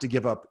mean you have to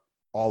give up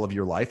all of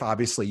your life.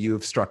 Obviously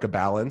you've struck a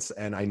balance,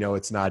 and I know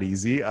it's not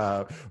easy,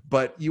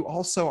 but you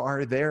also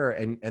are there,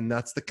 and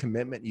that's the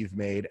commitment you've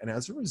made. And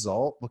as a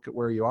result, look at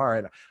where you are.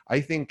 And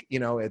I think,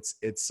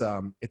 it's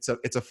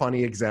a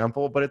funny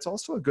example, but it's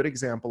also a good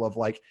example of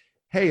like,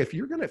 hey, if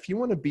you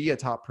want to be a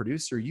top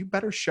producer, you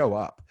better show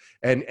up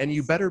and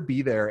you better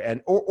be there,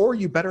 and or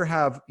you better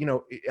have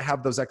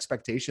those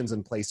expectations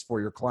in place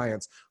for your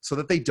clients so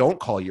that they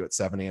don't call you at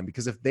 7 a.m.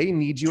 Because if they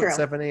need you at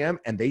 7 a.m.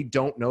 and they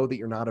don't know that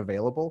you're not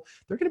available,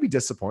 they're going to be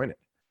disappointed.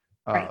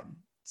 Right.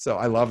 So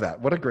I love that.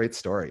 What a great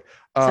story.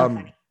 So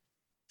funny.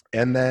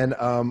 And then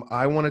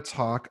I want to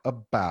talk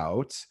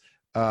about,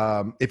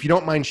 if you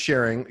don't mind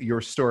sharing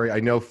your story. I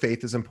know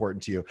faith is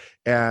important to you,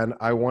 and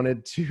I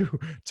wanted to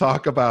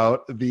talk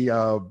about you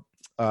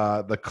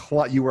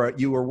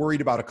were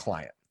worried about a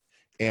client,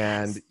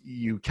 and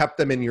you kept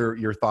them in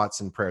your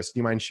thoughts and prayers. Do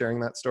you mind sharing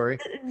that story?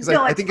 Because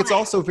No, I think fine. it's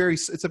also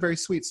it's a very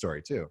sweet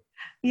story too.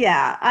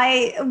 Yeah,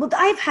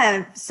 I've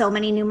had so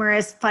many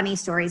numerous funny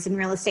stories in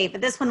real estate,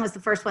 but this one was the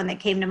first one that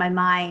came to my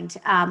mind.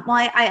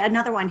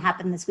 Another one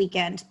happened this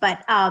weekend,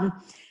 but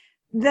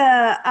when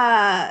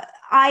I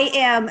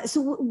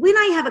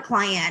have a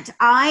client,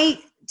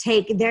 I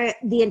take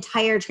the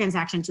entire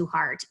transaction to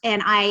heart,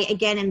 and I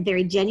again am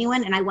very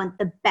genuine, and I want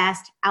the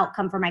best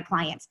outcome for my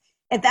clients.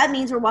 If that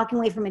means we're walking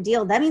away from a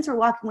deal, that means we're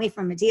walking away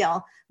from a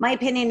deal. My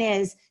opinion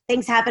is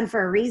things happen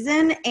for a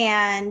reason,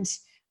 and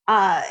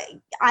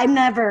I'm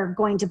never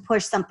going to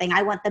push something.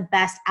 I want the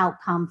best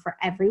outcome for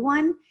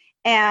everyone.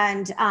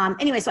 And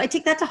anyway, so I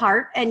take that to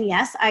heart. And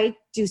yes, I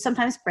do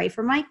sometimes pray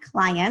for my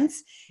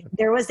clients.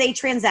 There was a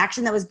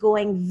transaction that was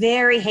going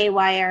very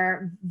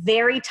haywire,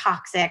 very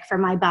toxic for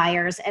my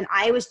buyers. And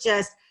I was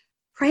just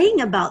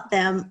praying about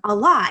them a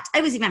lot.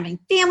 I was even having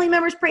family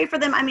members pray for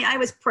them. I mean, I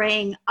was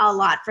praying a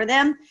lot for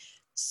them.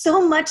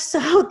 So much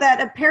so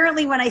that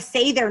apparently when I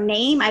say their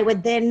name, I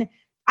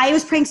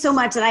was praying so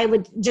much that I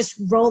would just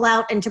roll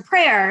out into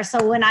prayer.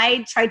 So when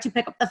I tried to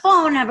pick up the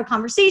phone and have a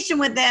conversation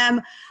with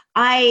them,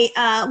 I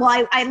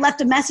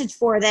left a message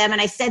for them and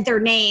I said their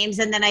names,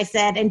 and then I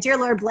said, and dear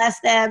Lord,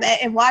 bless them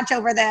and watch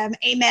over them.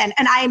 Amen.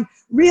 And I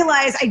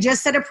realized I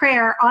just said a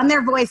prayer on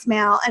their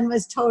voicemail and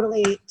was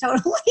totally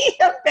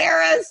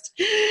embarrassed.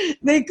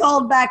 They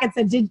called back and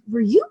said,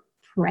 were you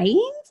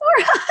praying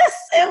for us?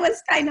 It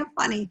was kind of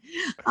funny.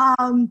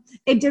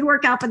 It did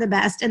work out for the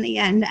best in the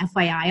end,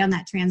 FYI, on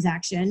that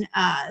transaction.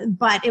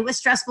 But it was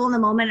stressful in the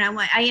moment. And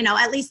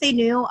at least they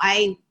knew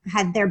I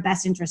had their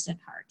best interest at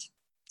heart.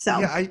 So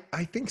yeah,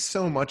 I think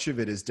so much of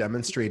it is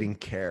demonstrating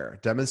care,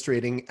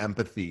 demonstrating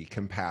empathy,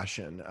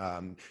 compassion,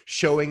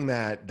 showing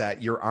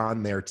that you're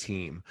on their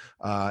team,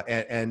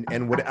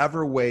 and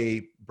whatever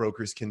way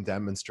brokers can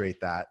demonstrate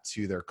that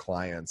to their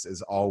clients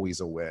is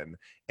always a win.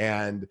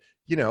 And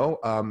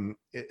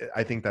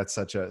I think that's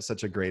such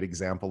a great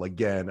example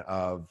again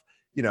of,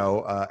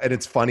 and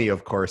it's funny,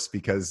 of course,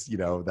 because,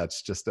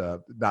 that's just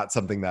not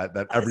something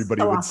that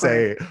everybody would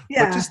say,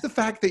 yeah. But just the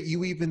fact that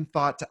you even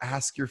thought to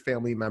ask your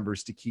family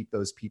members to keep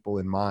those people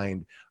in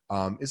mind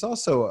is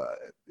also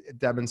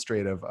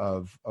demonstrative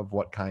of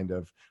what kind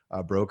of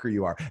broker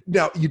you are.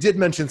 Now, you did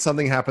mention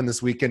something happened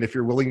this weekend. If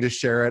you're willing to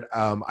share it,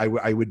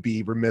 I would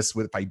be remiss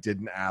if I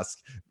didn't ask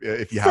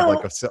if you have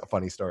like a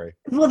funny story.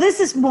 Well, this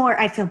is more,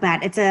 I feel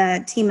bad. It's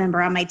a team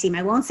member on my team.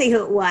 I won't say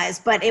who it was,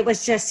 but it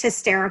was just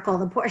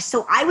hysterical.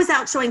 So I was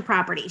out showing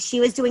property. She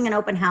was doing an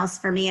open house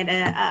for me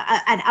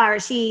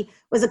she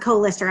was a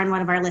co-lister on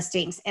one of our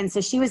listings. And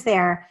so she was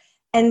there,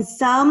 and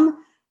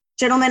some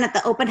gentleman at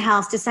the open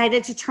house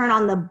decided to turn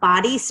on the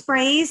body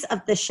sprays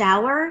of the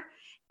shower,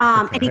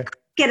 and he couldn't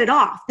get it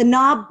off. The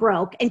knob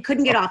broke and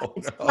couldn't get off.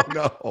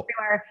 No.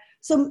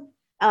 So,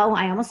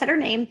 I almost said her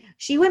name.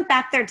 She went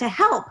back there to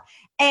help,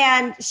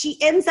 and she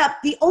ends up,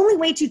 the only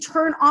way to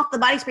turn off the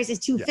body sprays is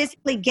to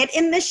physically get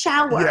in the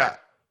shower. Yeah.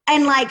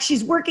 And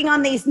she's working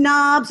on these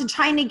knobs and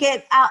trying to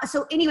get out.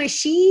 So anyway,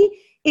 she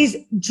is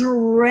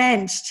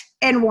drenched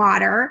in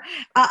water,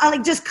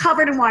 just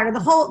covered in water.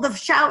 The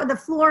shower, the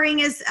flooring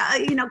is,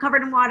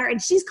 covered in water,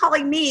 and she's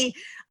calling me,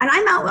 and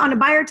I'm out on a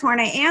buyer tour, and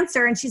I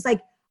answer, and she's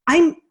like,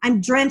 I'm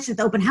drenched at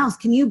the open house.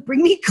 Can you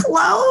bring me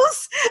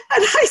clothes?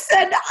 And I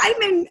said, I'm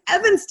in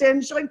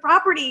Evanston showing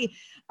property.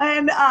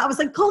 And I was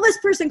like, call this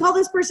person.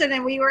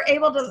 And we were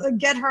able to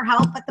get her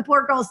help. But the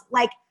poor girl's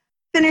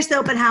finished the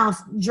open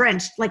house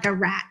drenched like a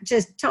rat,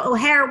 just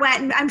hair wet.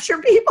 And I'm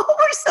sure people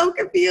were so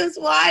confused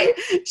why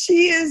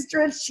she is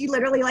drenched. She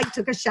literally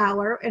took a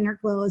shower in her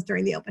clothes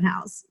during the open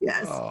house.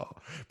 Yes. Oh,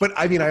 but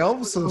I mean, I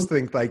also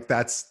think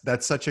that's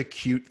such a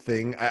cute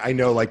thing. I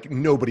know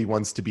nobody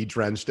wants to be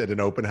drenched at an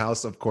open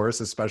house, of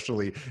course,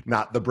 especially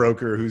not the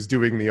broker who's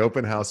doing the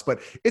open house, but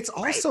it's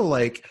also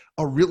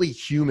a really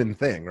human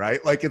thing,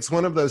 right? It's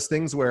one of those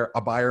things where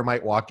a buyer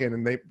might walk in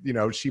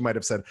and she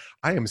might've said,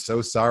 I am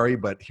so sorry,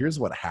 but here's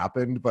what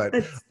happened. But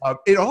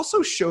it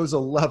also shows a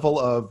level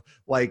of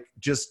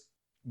just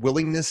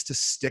willingness to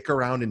stick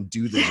around and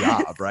do the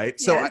job, right?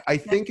 So I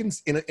think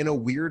in a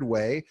weird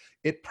way,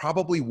 it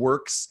probably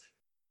works.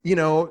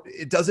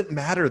 It doesn't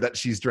matter that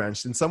she's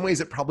drenched. In some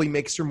ways, it probably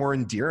makes her more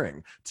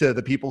endearing to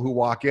the people who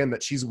walk in,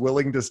 that she's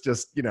willing to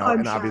just, and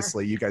sure.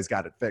 Obviously you guys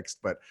got it fixed.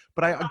 But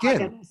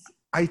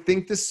I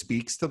think this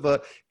speaks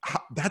to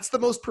that's the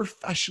most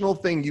professional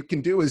thing you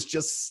can do, is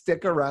just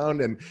stick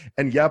around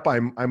and yep,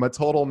 I'm a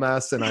total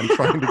mess and I'm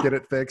trying to get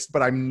it fixed,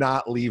 but I'm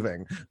not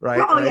leaving.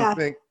 Right. Oh, yeah.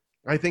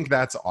 I think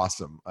that's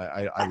awesome.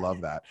 I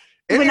love that.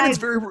 And it's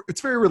very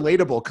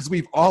relatable, because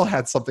we've all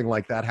had something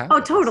like that happen. Oh,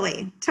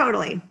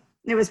 totally.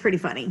 It was pretty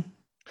funny.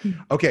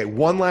 Okay.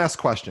 One last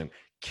question.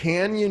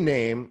 Can you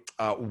name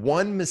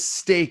one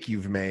mistake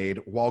you've made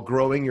while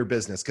growing your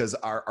business? Because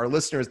our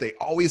listeners, they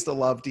always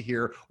love to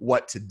hear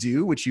what to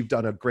do, which you've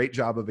done a great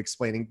job of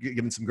explaining,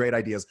 giving some great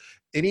ideas.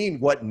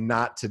 What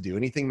not to do,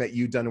 anything that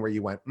you've done where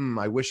you went,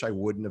 I wish I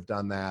wouldn't have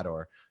done that,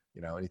 or,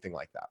 anything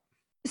like that.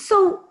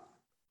 So,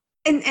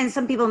 and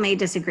some people may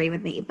disagree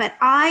with me, but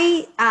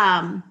I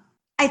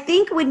I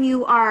think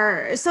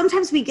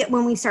sometimes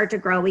when we start to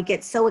grow, we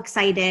get so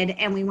excited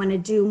and we want to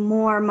do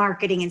more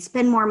marketing and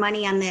spend more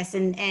money on this.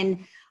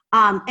 And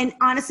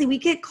honestly, we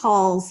get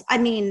calls. I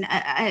mean,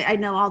 I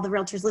know all the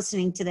realtors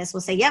listening to this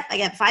will say, yep, I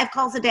get 5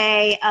 calls a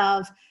day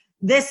of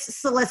this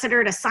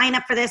solicitor to sign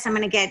up for this. I'm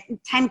going to get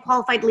 10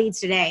 qualified leads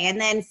today, and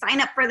then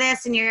sign up for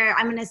this. And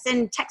I'm going to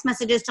send text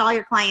messages to all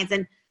your clients,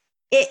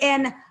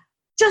 and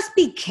just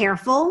be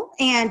careful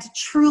and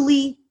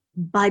truly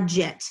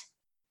budget.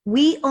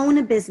 We own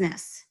a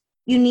business.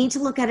 You need to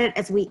look at it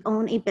as we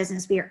own a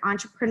business. We are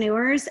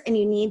entrepreneurs, and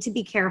you need to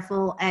be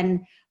careful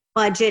and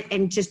budget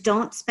and just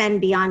don't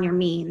spend beyond your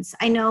means.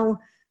 I know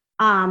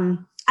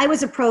I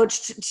was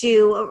approached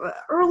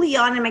early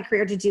on in my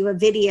career to do a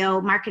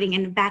video marketing.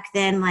 And back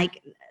then,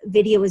 like,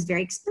 video was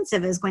very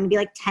expensive. It was going to be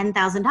like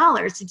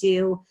 $10,000 to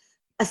do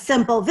a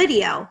simple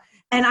video.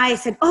 And I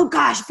said, oh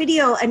gosh,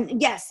 video.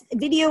 And yes,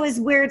 video is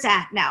where it's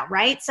at now,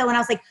 right? So when I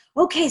was like,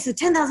 okay, so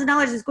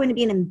 $10,000 is going to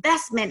be an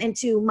investment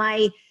into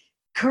my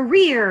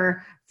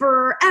career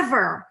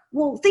forever.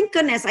 Well, thank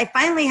goodness I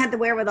finally had the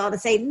wherewithal to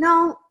say,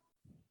 no,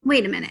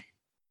 wait a minute.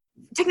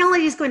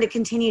 Technology is going to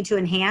continue to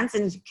enhance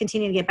and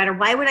continue to get better.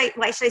 Why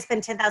should I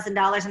spend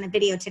 $10,000 on a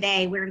video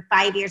today where in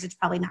 5 years it's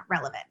probably not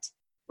relevant,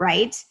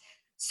 right?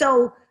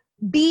 So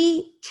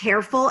be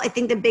careful. I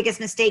think the biggest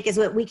mistake is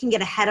what we can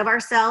get ahead of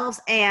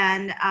ourselves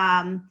and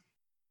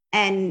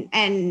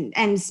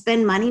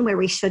spend money where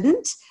we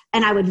shouldn't.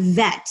 And I would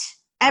vet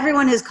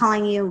everyone who's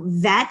calling you,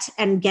 vet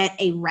and get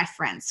a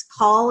reference.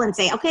 Call and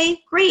say, okay,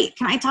 great.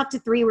 Can I talk to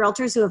 3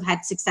 realtors who have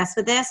had success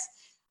with this?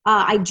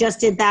 I just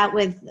did that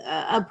with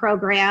a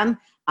program.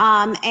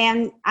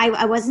 And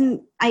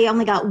I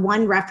only got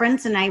 1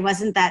 reference, and I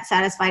wasn't that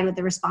satisfied with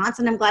the response,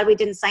 and I'm glad we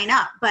didn't sign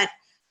up. But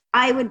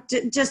I would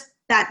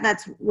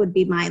that's would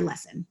be my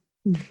lesson.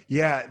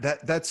 Yeah,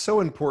 that's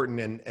so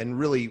important, and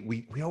really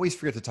we always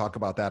forget to talk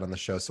about that on the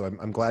show. So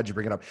I'm glad you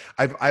bring it up.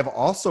 I've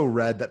also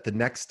read that the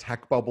next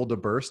tech bubble to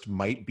burst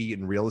might be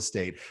in real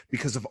estate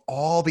because of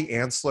all the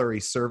ancillary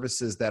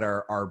services that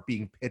are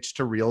being pitched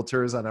to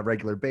realtors on a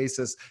regular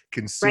basis,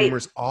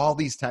 consumers, right. All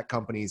these tech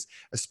companies,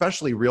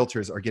 especially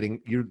realtors, are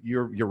getting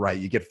you're right.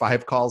 You get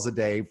 5 calls a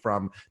day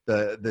from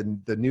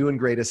the new and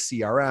greatest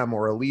CRM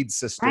or a lead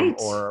system, right.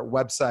 Or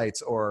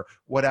websites or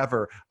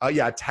whatever.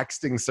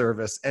 Texting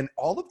service, and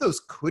all of those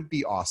could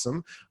be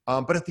awesome.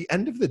 But at the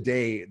end of the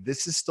day,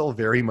 this is still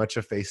very much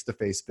a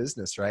face-to-face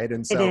business, right?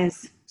 And so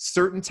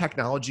certain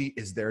technology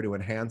is there to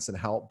enhance and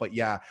help. But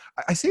yeah,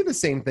 I say the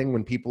same thing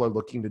when people are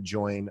looking to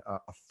join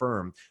a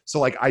firm.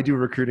 So like I do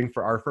recruiting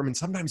for our firm, and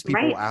sometimes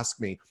people will ask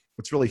me,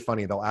 what's really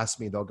funny,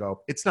 they'll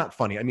go, it's not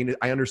funny. I mean,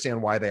 I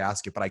understand why they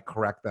ask it, but I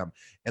correct them.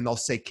 And they'll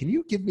say, can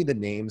you give me the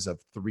names of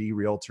 3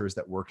 realtors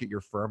that work at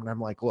your firm? And I'm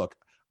like, look,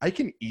 I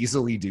can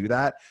easily do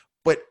that.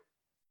 But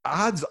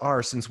odds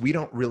are, since we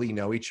don't really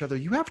know each other,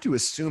 you have to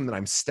assume that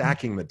I'm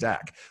stacking the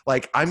deck.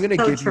 Like I'm going to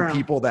give you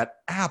people that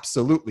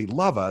absolutely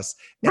love us.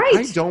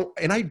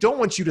 And I don't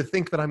want you to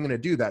think that I'm going to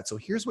do that. So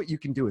here's what you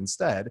can do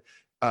instead.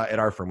 At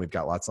our firm, we've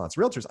got lots and lots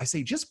of realtors. I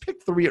say, just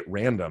pick 3 at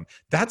random.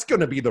 That's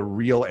going to be the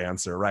real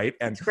answer, right?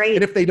 And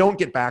if they don't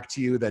get back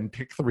to you, then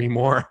pick 3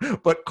 more,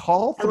 but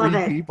call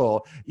 3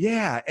 people.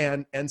 Yeah.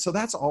 And so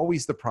that's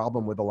always the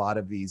problem with a lot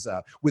of these,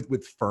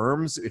 with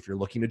firms. If you're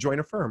looking to join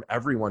a firm,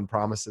 everyone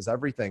promises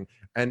everything.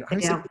 And I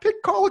say,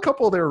 call a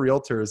couple of their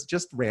realtors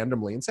just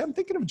randomly and say, I'm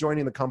thinking of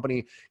joining the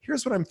company.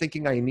 Here's what I'm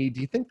thinking I need. Do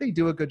you think they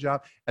do a good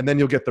job? And then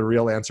you'll get the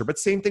real answer. But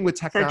same thing with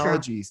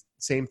technology,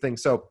 same thing.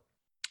 So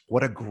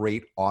what a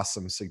great,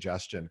 awesome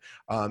suggestion.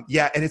 And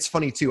it's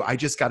funny too. I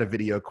just got a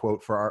video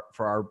quote for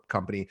our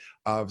company. It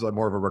was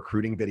more of a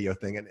recruiting video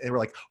thing. And they were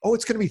like, oh,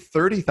 it's going to be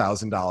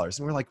 $30,000.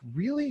 And we're like,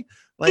 really?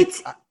 Like,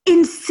 it's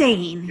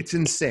insane. It's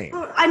insane.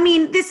 I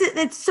mean,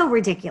 it's so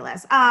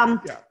ridiculous.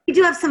 We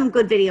do have some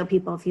good video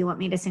people if you want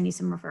me to send you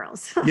some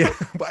referrals. Yeah,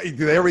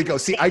 there we go.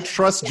 See, I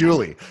trust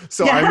Julie,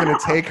 so I'm going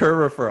to take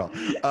her referral.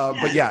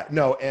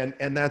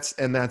 And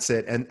that's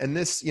it. And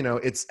this,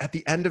 it's at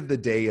the end of the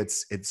day,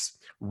 it's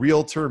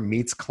realtor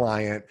meets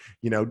client,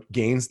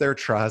 gains their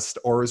trust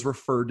or is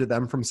referred to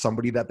them from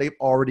somebody that they've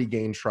already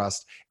gained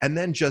trust, and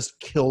then just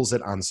kills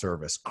it on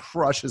service,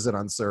 crushes it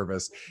on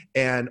service.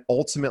 And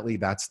ultimately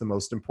that's the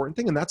most important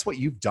thing. And that's what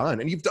you've done.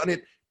 And you've done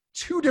it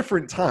 2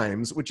 different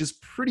times, which is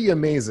pretty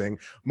amazing.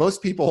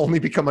 Most people only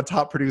become a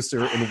top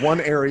producer in one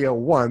area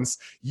once.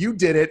 You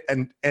did it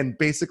and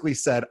basically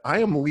said, I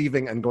am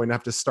leaving and going to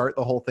have to start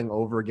the whole thing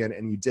over again.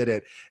 And you did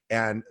it.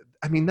 And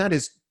I mean, that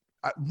is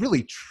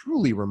really,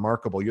 truly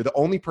remarkable. You're the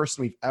only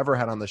person we've ever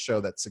had on the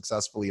show that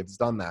successfully has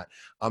done that.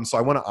 So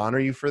I want to honor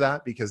you for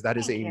that, because that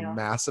is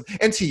massive,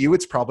 and to you,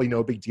 it's probably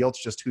no big deal.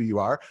 It's just who you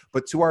are.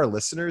 But to our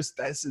listeners,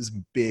 this is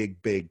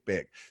big, big,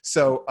 big.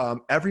 So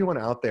everyone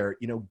out there,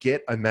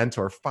 get a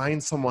mentor,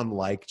 find someone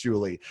like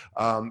Julie,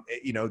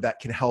 that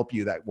can help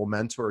you, that will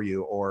mentor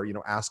you, or,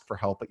 ask for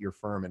help at your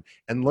firm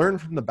and learn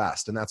from the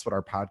best. And that's what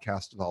our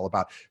podcast is all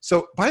about.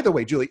 So by the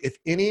way, Julie, if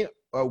any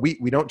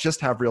we don't just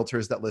have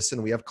realtors that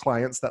listen, we have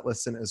clients that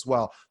listen as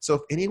well. So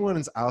if anyone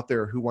is out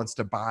there who wants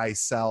to buy,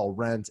 sell,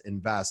 rent,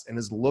 invest, and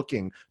is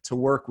looking to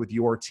work with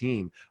your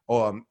team,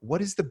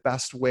 what is the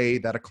best way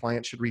that a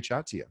client should reach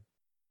out to you?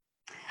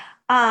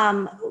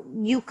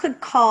 You could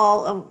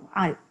call,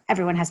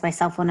 everyone has my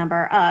cell phone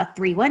number,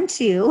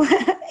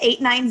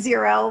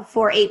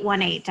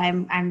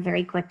 312-890-4818. I'm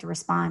very quick to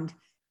respond.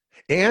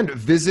 And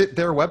visit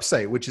their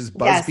website, which is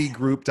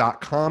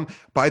busbygroup.com.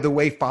 By the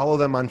way, follow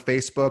them on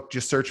Facebook.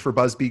 Just search for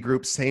Busby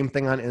Group. Same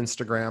thing on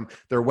Instagram.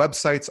 Their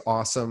website's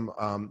awesome.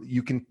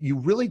 You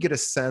really get a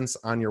sense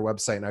on your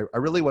website. And I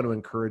really want to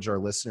encourage our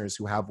listeners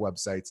who have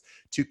websites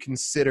to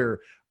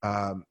consider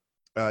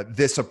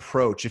this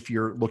approach if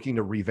you're looking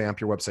to revamp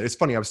your website. It's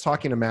funny, I was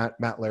talking to Matt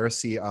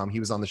Laracy.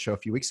 He was on the show a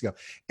few weeks ago.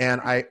 And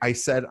I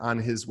said on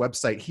his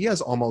website, he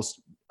has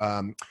almost...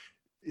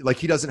 like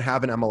he doesn't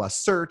have an MLS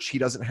search. He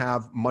doesn't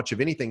have much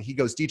of anything. He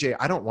goes, DJ,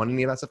 I don't want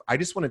any of that stuff. I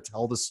just want to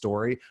tell the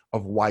story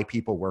of why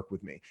people work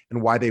with me and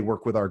why they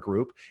work with our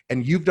group.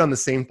 And you've done the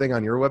same thing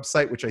on your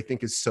website, which I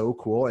think is so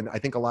cool. And I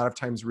think a lot of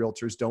times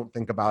realtors don't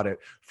think about it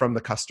from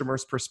the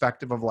customer's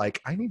perspective of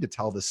like, I need to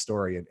tell this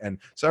story. And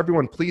so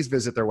everyone, please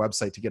visit their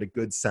website to get a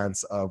good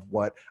sense of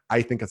what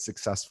I think a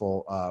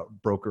successful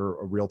broker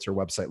or realtor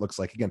website looks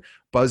like. Again,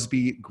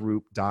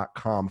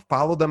 busbygroup.com.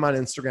 Follow them on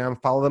Instagram,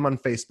 follow them on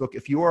Facebook.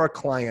 If you are a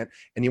client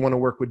and you want to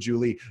work with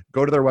Julie,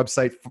 go to their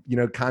website,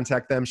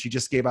 contact them. She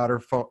just gave out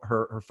her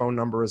phone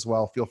number as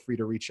well. Feel free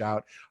to reach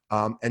out.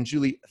 And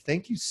Julie,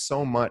 thank you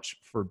so much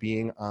for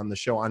being on the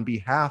show. On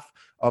behalf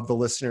of the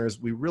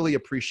listeners, we really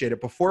appreciate it.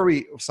 Before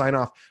we sign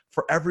off,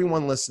 for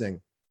everyone listening,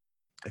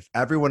 if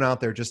everyone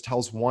out there just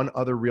tells one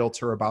other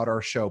realtor about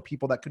our show,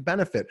 people that could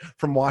benefit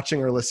from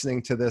watching or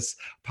listening to this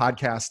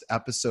podcast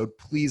episode,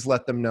 please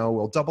let them know.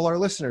 We'll double our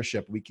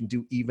listenership. We can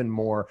do even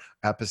more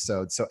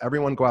episodes. So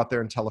everyone go out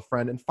there and tell a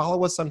friend, and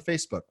follow us on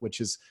Facebook,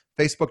 which is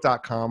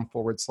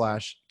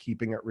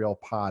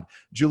facebook.com/keepingitrealpod.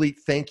 Julie,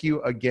 thank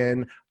you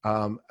again.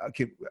 I'm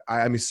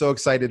so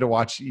excited to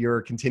watch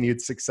your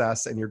continued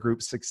success and your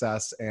group's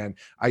success. And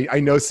I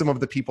know some of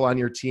the people on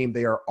your team,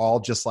 they are all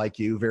just like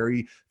you,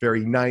 very,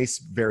 very nice,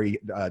 very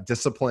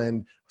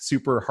disciplined,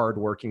 super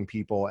hardworking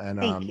people.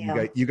 And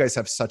you guys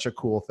have such a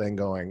cool thing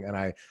going.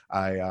 And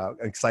I'm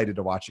excited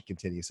to watch it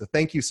continue. So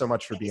thank you so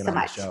much for being on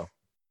the show.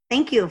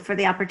 Thank you for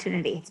the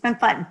opportunity. It's been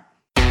fun.